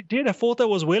 I did. I thought that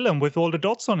was Willem with all the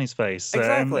dots on his face.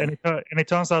 Exactly. And it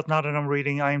turns out, now that I'm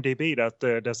reading IMDb, that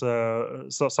there's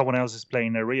someone else is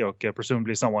playing Ryuk,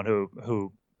 presumably someone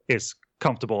who is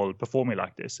comfortable performing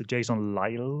like this. Jason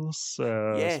Lyles.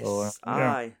 Yes,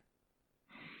 aye.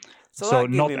 So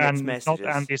not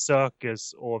Andy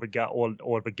Serkis or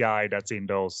the guy that's in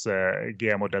those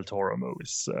Guillermo del Toro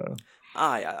movies.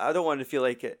 Aye, I don't want to feel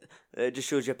like it just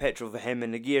shows you a picture of him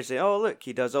in the gear saying, oh look,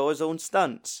 he does all his own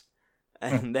stunts.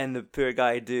 And then the poor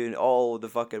guy doing all the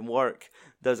fucking work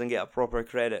doesn't get a proper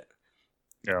credit.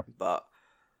 Yeah. But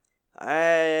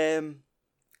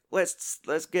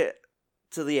let's get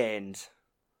to the end.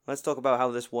 Let's talk about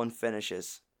how this one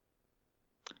finishes.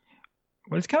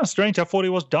 Well, it's kind of strange. I thought it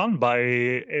was done by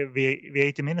the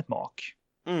 80-minute mark,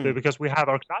 because we have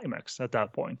our climax at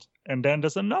that point, and then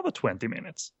there's another 20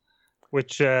 minutes.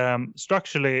 which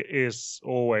structurally is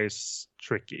always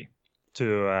tricky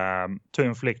to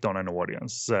inflict on an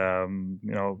audience.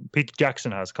 Peter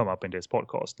Jackson has come up in this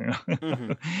podcast.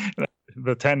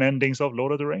 The 10 endings of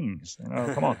Lord of the Rings.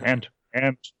 Come on, and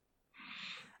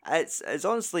it's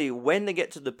honestly when they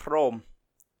get to the prom,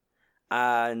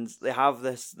 and they have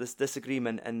this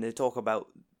disagreement, and they talk about,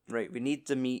 right, we need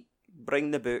to meet,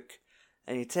 bring the book,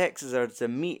 and he texts her to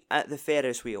meet at the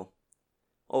Ferris wheel.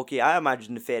 Okay, I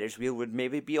imagine the Ferris wheel would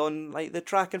maybe be on like the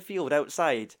track and field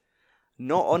outside.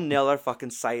 Not on the other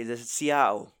fucking side of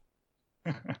Seattle.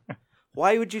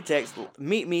 Why would you text,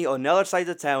 meet me on the other side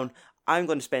of town, I'm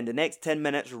going to spend the next 10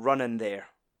 minutes running there.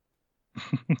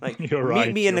 Like,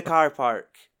 meet me in the car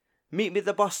park. Meet me at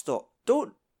the bus stop.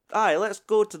 Let's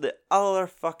go to the other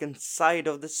fucking side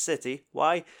of the city.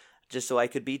 Why? Just so I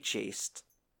could be chased.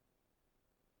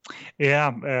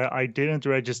 Yeah, I didn't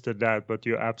register that, but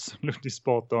you're absolutely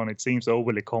spot on. It seems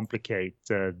overly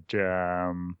complicated.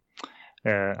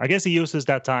 I guess he uses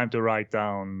that time to write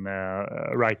down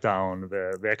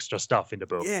the extra stuff in the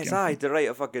book. Yes, to write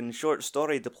a fucking short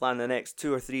story to plan the next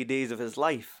 2 or 3 days of his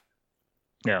life.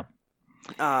 Yeah.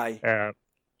 Aye.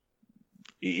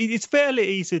 It's fairly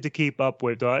easy to keep up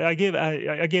with. I give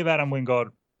Adam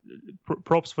Wingard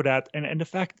props for that, and the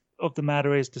fact of the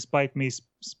matter is, despite me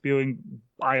spewing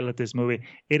bile at this movie,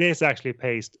 it is actually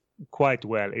paced quite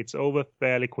well. It's over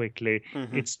fairly quickly.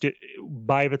 Mm-hmm. It's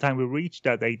by the time we reach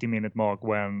that 80-minute mark,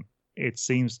 when it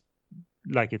seems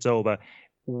like it's over,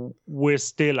 we're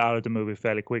still out of the movie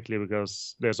fairly quickly,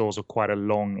 because there's also quite a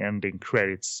long ending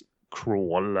credits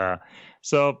crawl.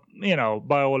 So,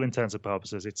 by all intents and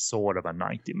purposes, it's sort of a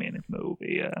 90-minute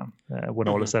movie when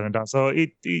all is said and done. So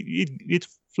it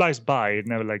flies by. It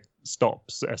never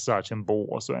stops as such and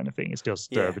bores or anything. It's just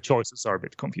the choices are a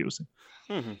bit confusing.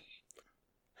 Mm-hmm.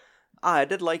 I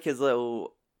did like his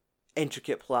little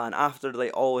intricate plan after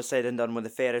all was said and done with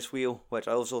the Ferris wheel, which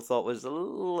I also thought was a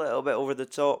little bit over the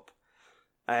top.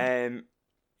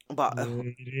 But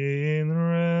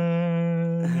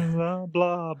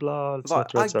blah blah,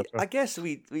 etc. I guess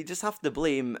we just have to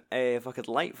blame fucking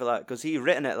Light for that, because he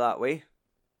written it that way.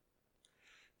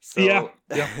 So, yeah,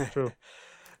 true.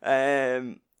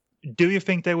 Do you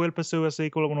think they will pursue a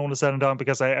sequel when all is said and done?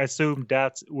 Because I assume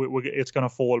that it's gonna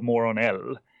fall more on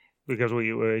L, because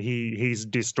he's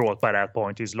distraught by that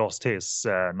point. He's lost his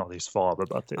not his father,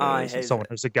 but someone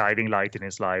who's a guiding light in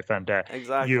his life, and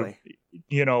exactly.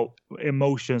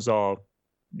 Emotions are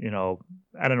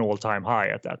at an all-time high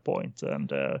at that point,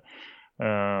 and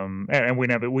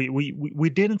we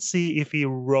didn't see if he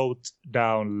wrote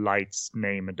down Light's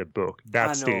name in the book.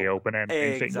 That's the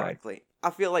open-ending thing, exactly. Right? I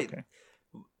feel like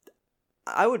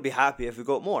I would be happy if we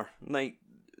got more. Like,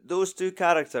 those two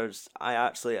characters, I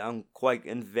actually am quite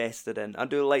invested in. I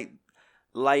do like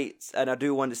Light, and I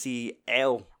do want to see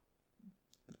Elle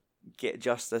get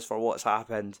justice for what's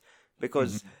happened,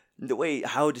 because the way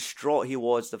how distraught he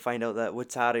was to find out that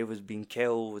Watari was being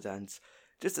killed, and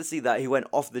just to see that he went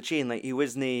off the chain, like he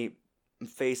wasn't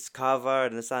face covered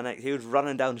and this and that. He was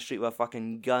running down the street with a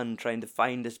fucking gun trying to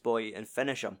find this boy and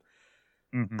finish him.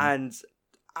 And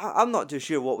I'm not too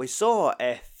sure what we saw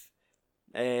if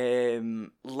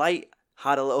Light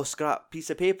had a little scrap piece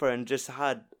of paper and just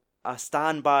had a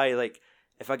standby, like,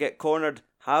 if I get cornered,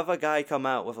 have a guy come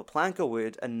out with a plank of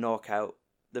wood and knock out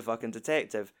the fucking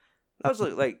detective. That was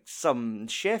like some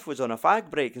chef was on a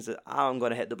fag break and said, I'm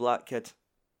going to hit the black kid.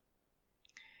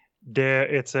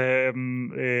 It's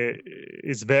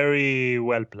very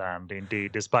well planned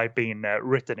indeed, despite being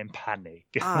written in panic.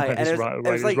 Aye, and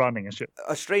he's like running and shit.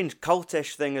 A strange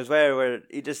cultish thing as well, where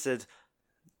he just said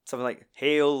something like,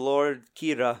 "Hail Lord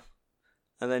Kira,"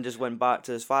 and then just went back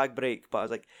to his fag break. But I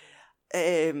was like,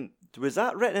 was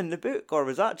that written in the book, or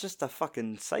was that just a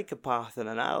fucking psychopath in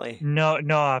an alley? No,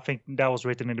 I think that was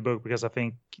written in the book, because I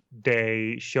think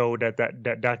they showed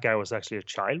that guy was actually a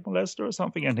child molester or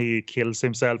something, and he kills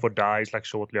himself or dies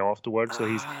shortly afterwards.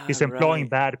 So he's employing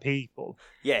bad people,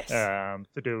 yes, to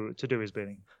do his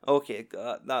bidding. Okay,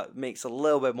 that makes a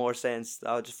little bit more sense.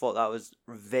 I just thought that was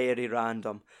very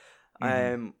random.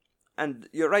 And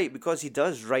you're right, because he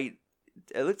does write.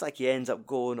 It looks like he ends up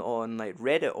going on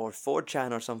Reddit or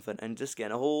 4chan or something and just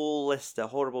getting a whole list of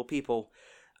horrible people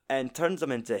and turns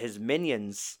them into his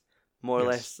minions, more or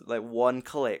less. Like, one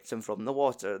collects him from the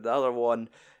water, the other one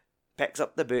picks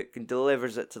up the book and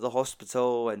delivers it to the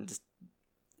hospital, and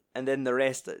then the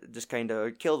rest just kind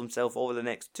of kill themselves over the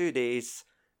next 2 days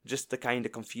just to kind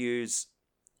of confuse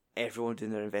everyone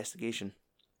doing their investigation.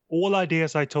 All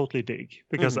ideas I totally dig,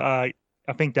 because I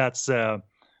think that's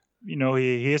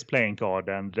he is playing God,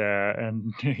 and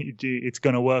it's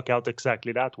going to work out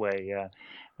exactly that way.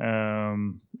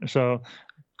 So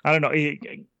I don't know.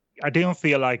 I didn't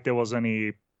feel like there was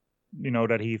any,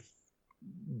 that he,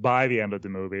 by the end of the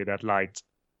movie, that Light,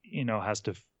 has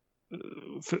to.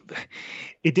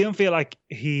 It didn't feel like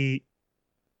he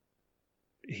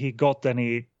got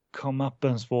any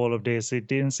comeuppance for all of this. It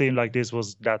didn't seem like this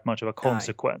was that much of a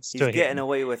consequence to him. He's getting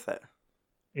away with it.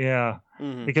 Yeah,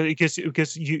 because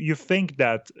you think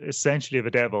that essentially the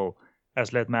devil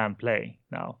has let man play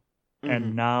now,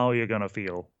 and now you're gonna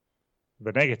feel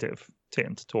the negative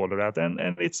tint to all of that, and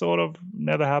it sort of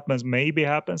never happens. Maybe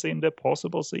happens in the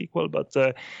possible sequel, but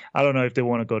I don't know if they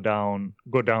want to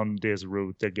go down this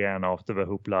route again after the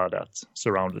hoopla that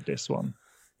surrounded this one.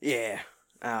 Yeah,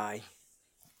 aye,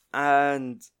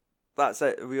 and that's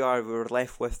it. We're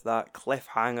left with that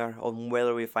cliffhanger on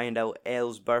whether we find out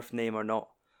Elle's birth name or not.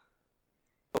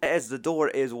 The door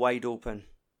is wide open.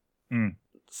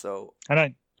 So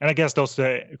and I guess those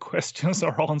questions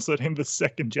are answered in the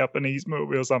second Japanese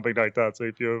movie or something like that. So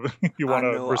if you want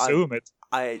to resume it,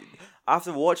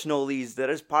 after watching all these,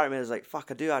 there is part of me that's like, fuck,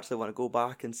 I do actually want to go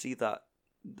back and see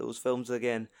those films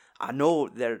again. I know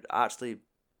they're actually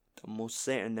almost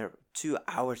certain they're 2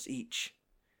 hours each,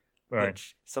 right?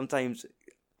 Which sometimes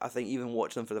I think even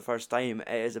watching them for the first time,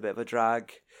 it is a bit of a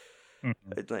drag.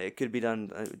 It could be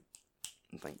done.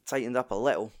 I think tightened up a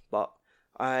little, but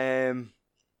I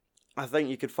think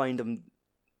you could find them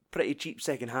pretty cheap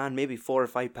second hand, maybe £4 or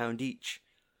 £5 each.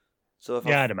 So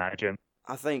I'd imagine.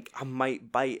 I think I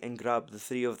might bite and grab the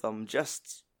 3 of them.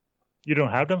 Just you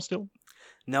don't have them still?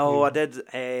 No, I did.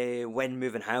 When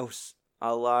moving house,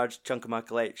 a large chunk of my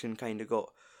collection kind of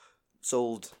got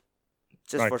sold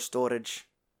just for storage.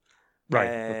 Right.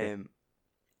 Okay.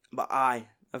 But I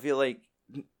feel like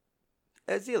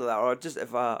it's either that or just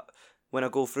when I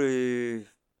go through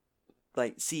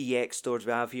like CEX stores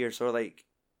we have here, so like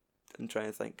I'm trying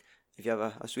to think if you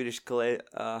have a Swedish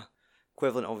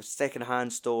equivalent of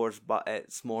second-hand stores, but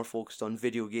it's more focused on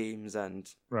video games and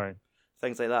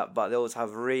things like that. But they always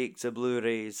have rakes of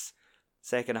Blu-rays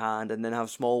second-hand, and then have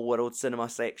small world cinema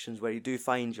sections where you do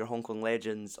find your Hong Kong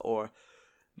Legends or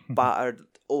battered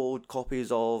old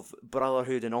copies of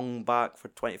Brotherhood and Ong Bak for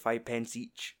 25 pence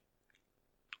each.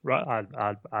 Right,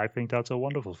 I think that's a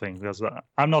wonderful thing, because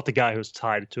I'm not the guy who's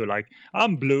tied to like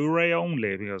I'm Blu-ray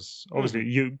only, because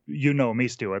obviously you know me,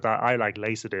 Stuart. I like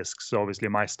Laserdiscs, so obviously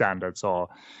my standards are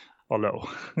low.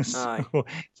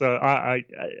 so I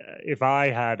if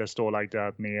I had a store like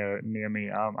that near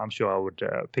me, I'm sure I would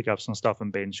pick up some stuff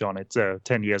and binge on it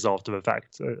 10 years after the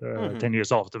fact, 10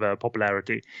 years after the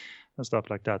popularity and stuff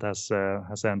like that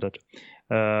has ended.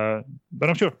 But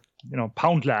I'm sure,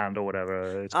 Poundland or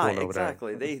whatever it's called over there.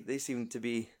 Exactly. They seem to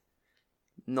be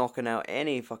knocking out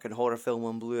any fucking horror film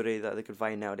on Blu-ray that they could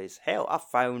find nowadays. Hell, I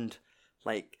found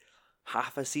like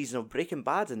half a season of Breaking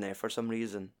Bad in there for some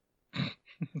reason.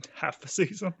 Half a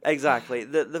season? Exactly.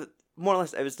 The more or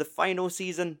less, it was the final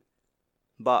season,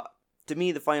 but to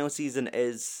me, the final season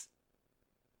is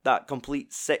that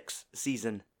complete 6th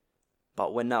season.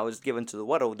 But when that was given to the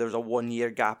world, there was a 1-year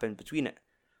gap in between it.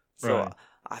 So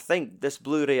I think this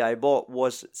Blu-ray I bought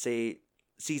was, say,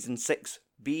 season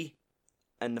 6B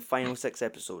and the final 6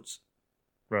 episodes.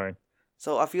 Right.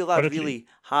 So I feel that's really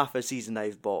half a season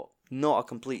I've bought, not a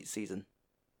complete season.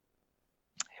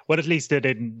 Well, at least they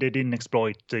didn't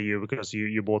exploit you because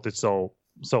you bought it so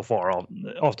far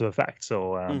after the fact.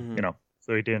 So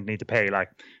so you didn't need to pay like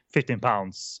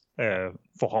 £15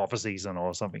 for half a season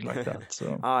or something like that.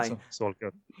 So it's all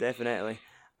good. Definitely.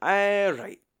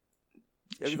 Right.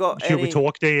 Should we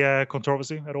talk the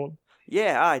controversy at all?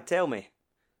 Yeah, tell me.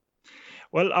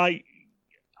 Well,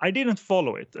 I didn't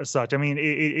follow it as such. I mean,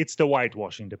 it's the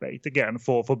whitewashing debate again,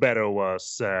 for better or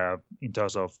worse. In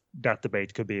terms of that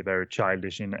debate, could be very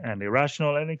childish and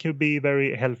irrational, and it could be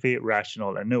very healthy,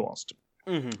 rational, and nuanced.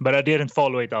 But I didn't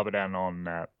follow it other than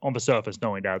on the surface,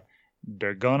 knowing that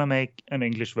they're gonna make an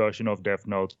English version of Death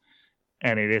Note,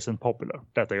 and it isn't popular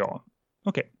that they are.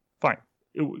 Okay, fine.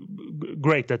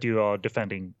 Great that you are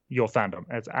defending your fandom,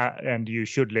 and you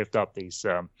should lift up these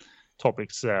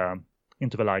topics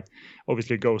into the light.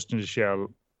 Obviously, Ghost in the Shell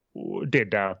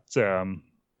did that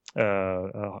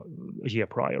a year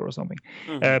prior or something.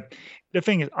 The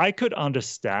thing is, I could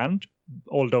understand,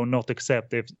 although not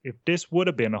accept, if this would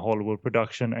have been a Hollywood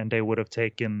production and they would have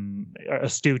taken a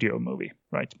studio movie,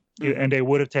 right? And they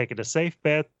would have taken a safe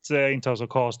bet in terms of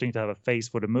casting to have a face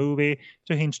for the movie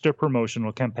to hinge their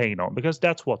promotional campaign on, because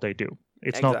that's what they do.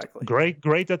 It's not great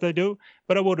that they do,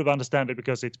 but I would have understood it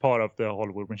because it's part of the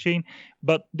Hollywood machine.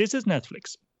 But this is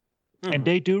Netflix, and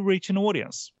they do reach an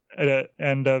audience.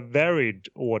 and a varied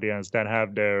audience that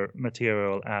have their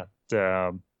material at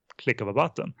click of a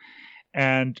button.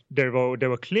 And they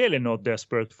were clearly not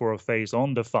desperate for a face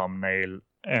on the thumbnail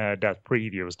that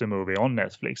previews the movie on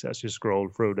Netflix. As you scroll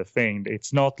through the thing,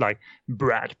 it's not like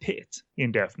Brad Pitt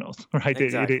in Death Note, right?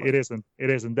 Exactly. It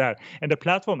isn't that, and the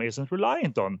platform isn't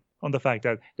reliant on the fact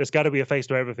that there's got to be a face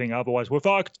to everything, otherwise we're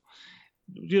fucked.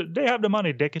 They have the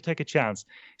money; they could take a chance.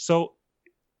 So,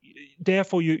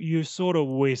 therefore, you sort of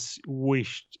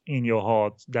wished in your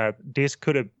heart that this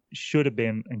should have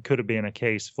been a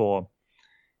case for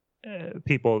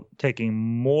people taking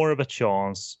more of a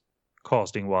chance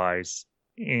casting wise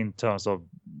in terms of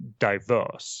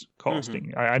diverse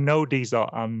casting. I know these are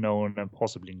unknown and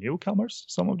possibly newcomers,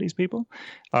 some of these people.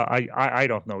 I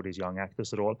don't know these young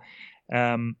actors at all.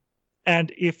 And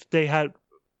if they had,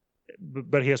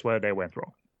 but here's where they went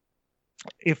wrong.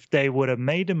 If they would have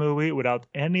made the movie without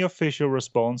any official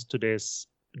response to this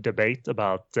debate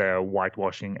about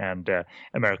whitewashing and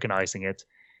Americanizing it,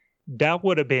 that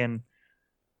would have been,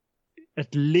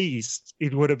 at least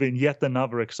it would have been yet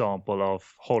another example of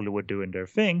Hollywood doing their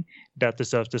thing that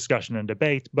deserves discussion and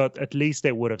debate, but at least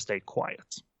they would have stayed quiet.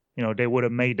 They would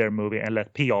have made their movie and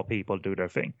let PR people do their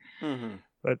thing.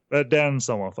 But then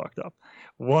someone fucked up.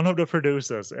 One of the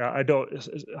producers, I'm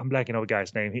blanking on the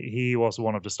guy's name. He was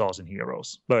one of the stars in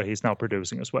Heroes, but he's now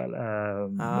producing as well.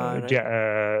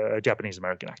 A Japanese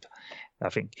American actor, I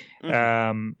think.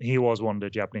 He was one of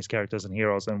the Japanese characters in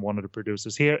Heroes and one of the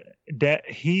producers here. That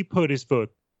he put his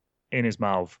foot in his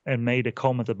mouth and made a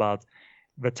comment about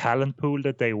the talent pool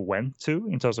that they went to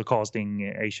in terms of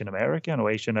casting Asian American or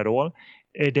Asian at all.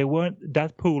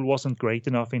 That pool wasn't great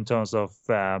enough in terms of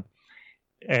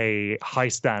a high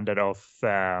standard of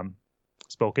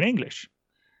spoken English.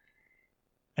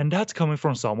 And that's coming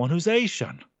from someone who's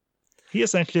Asian. He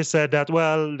essentially said that,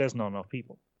 well, there's not enough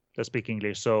people that speak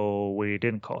English, so we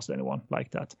didn't cast anyone like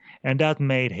that. And that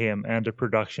made him and the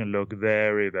production look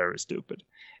very, very stupid.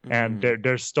 And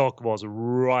their stock was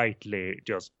rightly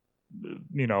just,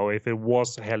 if it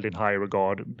was held in high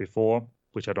regard before,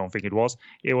 which I don't think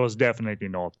it was definitely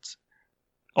not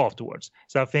afterwards.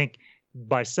 So I think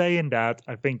by saying that,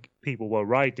 I think people were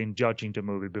right in judging the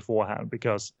movie beforehand,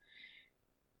 because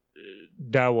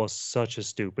that was such a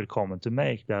stupid comment to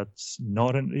make. That's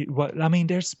not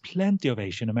there's plenty of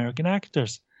Asian American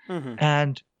actors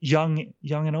and young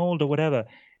and old or whatever,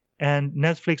 and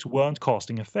Netflix weren't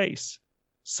casting a face.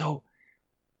 So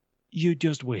you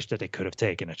just wish that they could have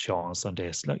taken a chance on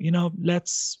this.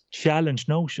 Let's challenge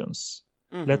notions.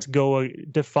 Let's go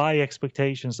defy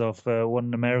expectations of what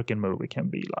an American movie can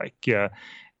be like.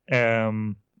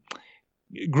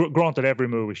 Granted, every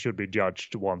movie should be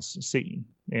judged once seen,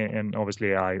 and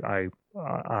obviously I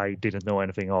didn't know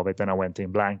anything of it, and I went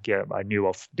in blank. I knew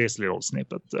of this little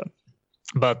snippet,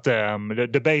 but the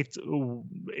debate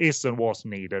is and was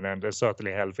needed, and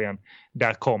certainly healthy. And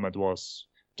that comment was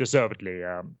deservedly,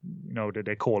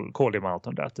 they called him out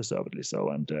on that deservedly.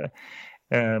 So,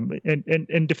 and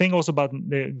the thing also about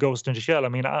Ghost in the Shell,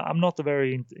 I'm not a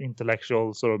very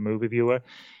intellectual sort of movie viewer,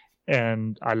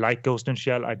 and I like Ghost in the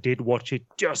Shell. I did watch it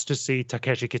just to see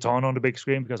Takeshi Kitano on the big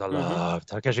screen, because I love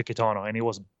Takeshi Kitano, and he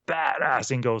was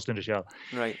badass in Ghost in the Shell.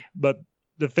 Right. But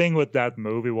the thing with that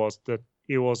movie was that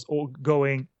it was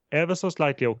going ever so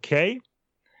slightly okay,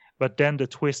 but then the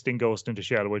twist in Ghost in the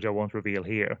Shell, which I won't reveal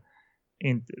here,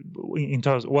 in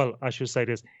terms, well, I should say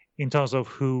this, in terms of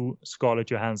who Scarlett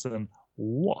Johansson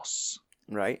was,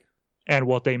 right, and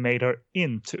what they made her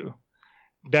into,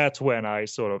 that's when I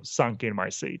sort of sunk in my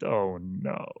seat. Oh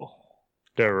no,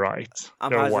 they're right.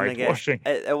 They're whitewashing.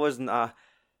 It wasn't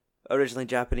originally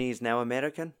Japanese, now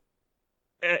American.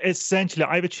 Essentially,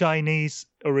 either Chinese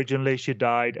originally, she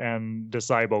died, and the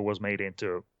cyborg was made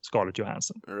into Scarlett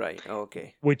Johansson. Right.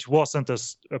 Okay. Which wasn't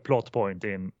a plot point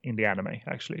in the anime,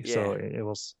 actually. Yeah. So it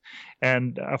was,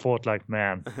 and I thought, like,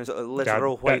 man, so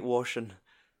literal whitewashing.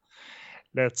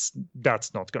 That's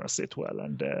not gonna sit well,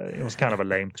 and it was kind of a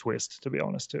lame twist, to be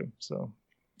honest, too. So.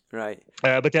 Right.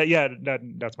 But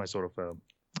that's my sort of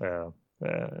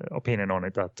opinion on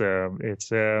it. That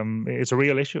it's a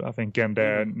real issue, I think, and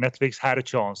Netflix had a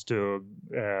chance to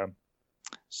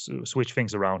switch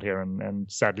things around here,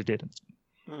 and sadly didn't.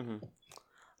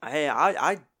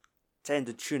 I tend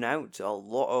to tune out to a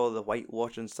lot of the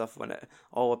whitewashing stuff when it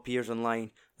all appears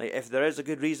online. Like, if there is a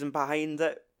good reason behind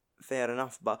it, fair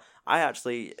enough. But I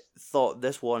actually thought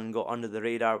this one got under the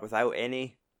radar without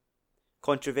any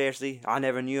controversy. I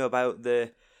never knew about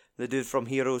the dude from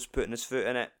Heroes putting his foot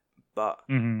in it. But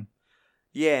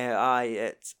yeah,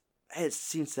 it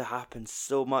seems to happen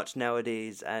so much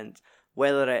nowadays, and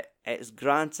whether it's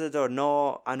granted or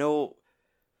not, I know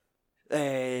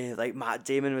like Matt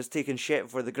Damon was taking shit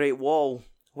for The Great Wall,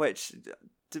 which,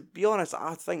 to be honest,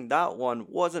 I think that one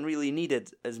wasn't really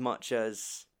needed as much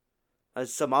as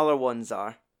some other ones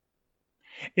are.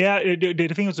 Yeah, the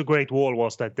thing with The Great Wall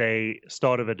was that they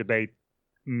started a debate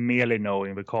merely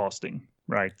knowing the casting,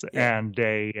 right?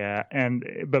 Yeah. And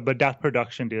but that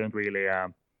production didn't really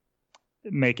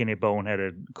make any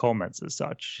boneheaded comments as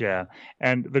such. Yeah,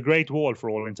 and The Great Wall, for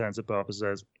all intents and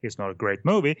purposes, is not a great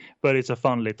movie, but it's a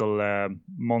fun little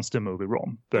monster movie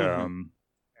romp.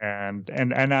 And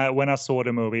when I saw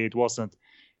the movie, it wasn't,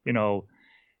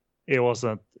 it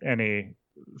wasn't any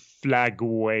flag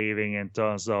waving in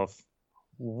terms of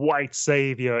white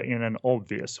savior in an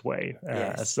obvious way,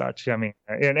 as such. I mean,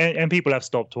 and people have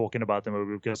stopped talking about the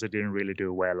movie because it didn't really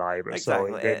do well either.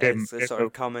 Exactly, so it's sort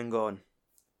of come and gone.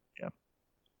 Yeah,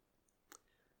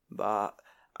 but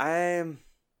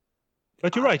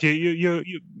you're right.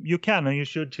 You can and you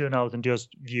should tune out and just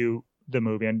view the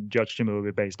movie and judge the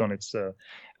movie based on its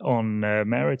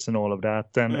merits and all of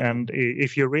that. And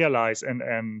if you realize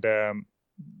and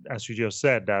as you just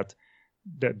said, that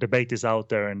the debate is out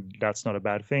there and that's not a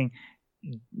bad thing,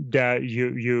 that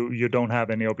you don't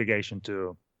have any obligation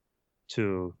to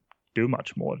do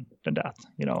much more than that.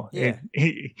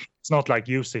 It's not like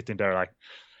you sitting there like,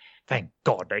 thank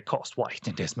God they cast white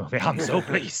in this movie, I'm so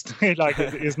pleased. Like,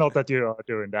 it's not that you are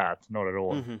doing that, not at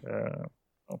all.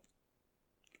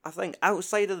 I think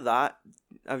outside of that,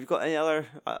 have you got any other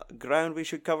ground we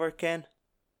should cover, Ken?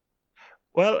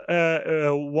 Well,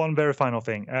 one very final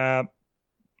thing.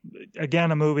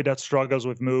 Again, a movie that struggles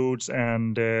with moods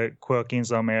and quirky in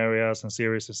some areas and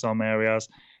serious in some areas.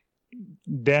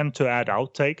 Then to add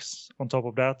outtakes on top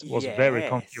of that was very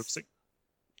confusing.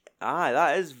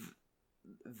 That is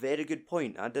very good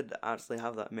point. I did actually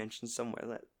have that mentioned somewhere.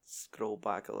 Let's scroll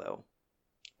back a little.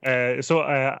 So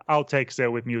outtakes there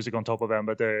with music on top of them,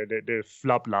 but the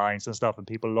flub lines and stuff and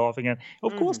people laughing. And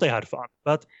of course they had fun,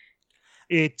 but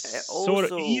it's sort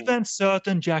of, even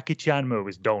certain Jackie Chan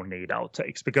movies don't need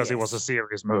outtakes because it was a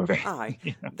serious movie. Aye.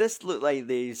 This looked like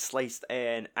they sliced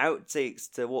in outtakes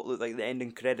to what looked like the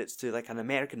ending credits to like an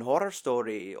American Horror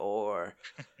Story or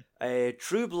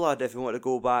True Blood, if you want to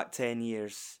go back 10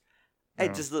 years.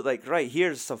 It just looked like, right,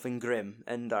 here's something grim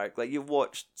and dark. Like, you've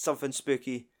watched something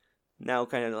spooky, now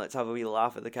kind of let's have a wee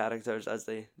laugh at the characters as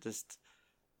they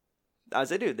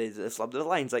do. They slub the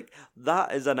lines. Like,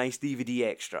 that is a nice DVD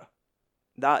extra.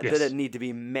 That didn't need to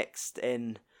be mixed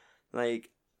in. Like,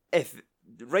 if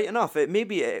right enough,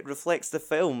 maybe it reflects the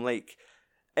film. Like,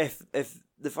 if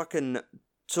the fucking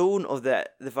tone of the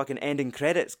fucking ending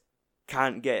credits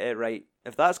can't get it right,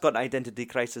 if that's got an identity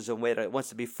crisis on whether it wants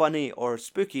to be funny or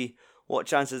spooky, what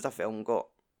chance has the film got?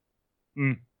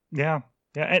 Yeah,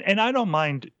 and I don't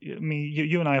mind. I mean,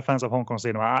 you and I are fans of Hong Kong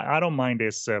cinema. I don't mind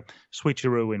this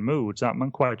switcheroo in moods.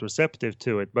 I'm quite receptive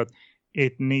to it, but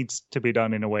it needs to be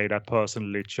done in a way that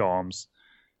personally charms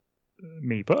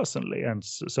me personally, and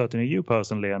certainly you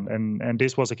personally. And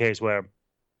this was a case where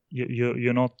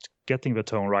you're not getting the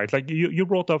tone right. Like you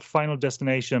brought up Final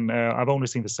Destination. I've only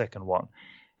seen the second one,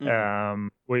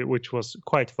 which was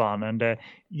quite fun. And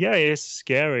it's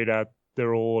scary that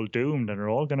they're all doomed and they're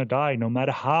all going to die no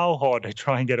matter how hard they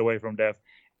try and get away from death.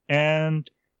 And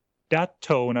that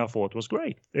tone I thought was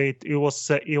great. It was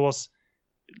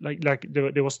like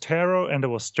there was terror and there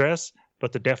was stress,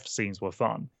 but the death scenes were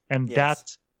fun. And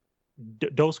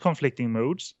those conflicting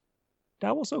moods,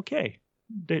 that was okay.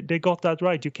 They got that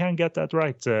right. You can get that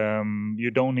right.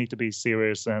 You don't need to be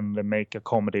serious and make a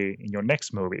comedy in your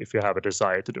next movie if you have a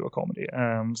desire to do a comedy.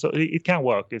 So it can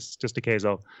work. It's just a case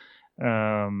of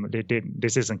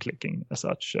this isn't clicking as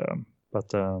such. But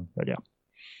yeah.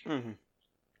 Mm-hmm.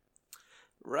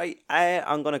 Right,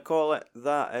 I'm gonna call it.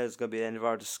 That is gonna be the end of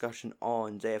our discussion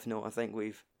on Death Note. I think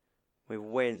we've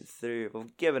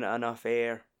given it enough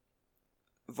air.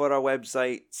 For our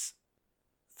websites,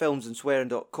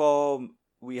 filmsandswearing.com,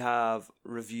 we have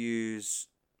reviews.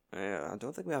 I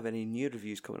don't think we have any new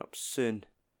reviews coming up soon.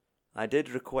 I did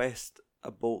request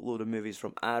a boatload of movies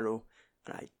from Arrow,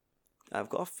 and I've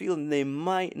got a feeling they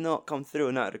might not come through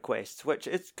on that request, which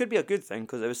it could be a good thing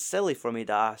because it was silly for me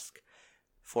to ask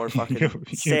for fucking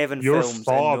 7 you're films.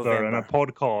 You're a father in November. And a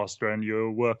podcaster, and you're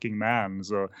a working man.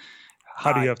 So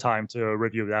how do you have time to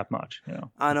review that much?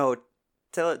 I know.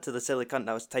 Tell it to the silly cunt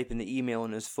that was typing the email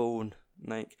on his phone.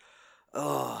 Like,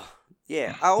 I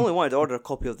only wanted to order a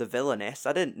copy of The Villainess.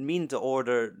 I didn't mean to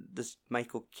order this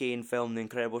Michael Caine film, The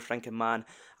Incredible Shrinking Man,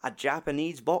 a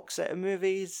Japanese box set of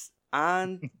movies,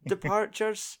 and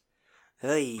Departures.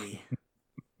 Hey.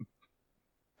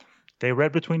 They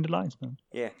read between the lines, man.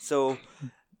 Yeah, so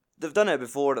they've done it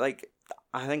before. Like,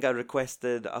 I think I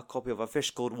requested a copy of A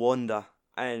Fish Called Wanda,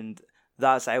 and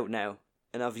that's out now,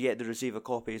 and I've yet to receive a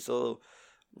copy. So,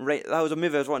 right, that was a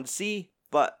movie I was wanting to see,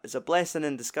 but it's a blessing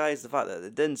in disguise the fact that they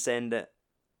didn't send it,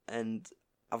 and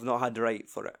I've not had the right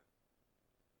for it.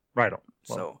 Right on.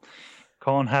 Well, so,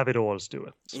 can't have it all,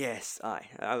 Stuart. Yes, I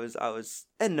was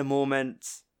in the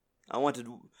moment. I wanted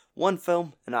one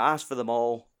film, and I asked for them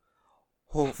all.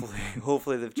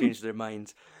 Hopefully they've changed their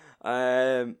minds.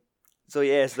 So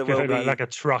yes, there will be like a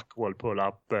truck will pull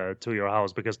up to your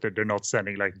house because they're not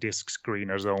sending like disc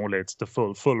screeners only. It's the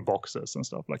full boxes and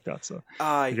stuff like that. So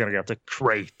you're gonna get a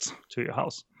crate to your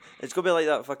house. It's gonna be like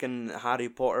that fucking Harry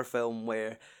Potter film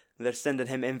where they're sending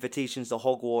him invitations to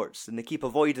Hogwarts and they keep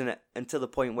avoiding it until the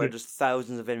point where just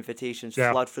thousands of invitations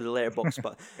flood through the letterbox,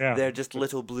 but they're just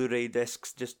little Blu-ray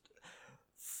discs just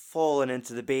falling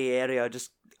into the Bay Area,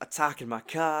 just attacking my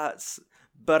cats,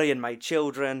 burying my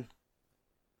children.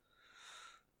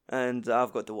 And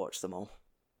I've got to watch them all.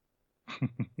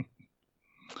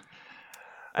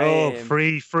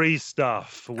 Free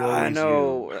stuff. I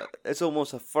know. It's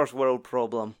almost a first world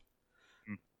problem.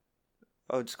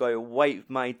 I've just got to wipe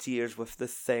my tears with the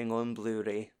thing on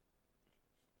Blu-ray.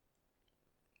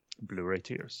 Blu-ray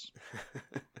tears.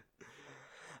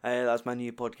 That's my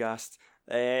new podcast.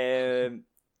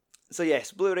 So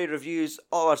yes, Blu-ray reviews,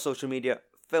 all our social media,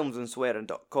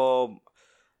 filmsandswearing.com.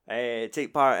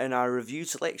 Take part in our review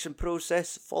selection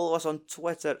process. Follow us on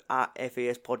Twitter at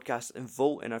FAS Podcast and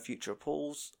vote in our future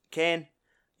polls. Ken,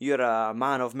 you're a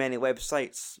man of many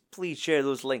websites. Please share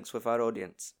those links with our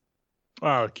audience.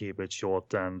 I'll keep it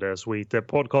short and sweet.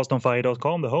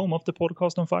 Podcastonfire.com, the home of the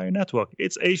Podcast on Fire network.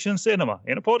 It's Asian cinema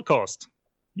in a podcast.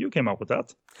 You came up with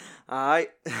that. Aye.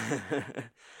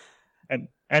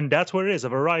 And that's where it is, a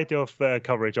variety of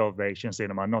coverage of Asian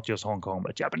cinema, not just Hong Kong,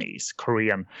 but Japanese,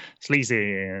 Korean, sleazy,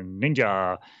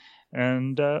 ninja,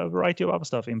 and a variety of other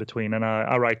stuff in between. And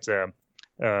I write a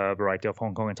variety of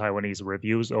Hong Kong and Taiwanese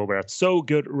reviews over at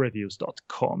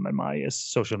sogoodreviews.com, and my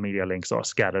social media links are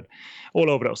scattered all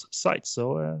over those sites.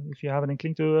 So if you have an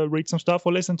inkling to read some stuff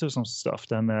or listen to some stuff,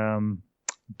 then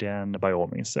by all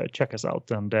means check us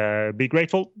out and be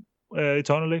grateful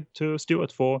eternally to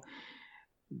Stuart for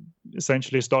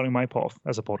essentially starting my path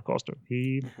as a podcaster.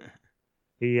 He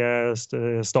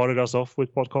started us off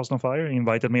with Podcast on Fire. He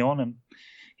invited me on, and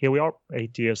here we are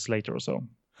 8 years later or so.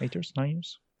 8 years, 9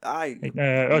 years.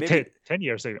 10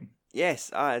 years even. Yes,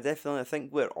 definitely. I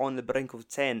think we're on the brink of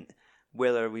 10.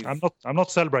 Whether we, I'm not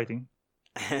celebrating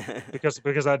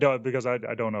because I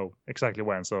don't know exactly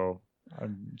when. So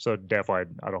therefore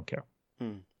I don't care.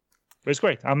 But it's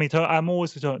great. I mean, I'm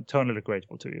always eternally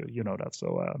grateful to you. You know that.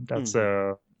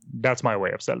 So that's my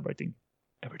way of celebrating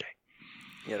every day.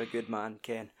 You're a good man,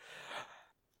 Ken.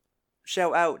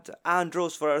 Shout out to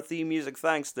Andros for our theme music.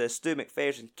 Thanks to Stu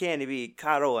McPherson, Kenny B,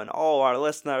 Carol, and all our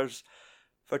listeners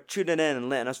for tuning in and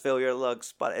letting us fill your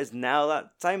lugs. But it is now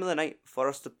that time of the night for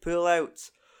us to pull out.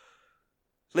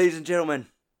 Ladies and gentlemen,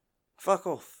 fuck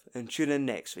off and tune in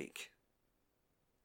next week.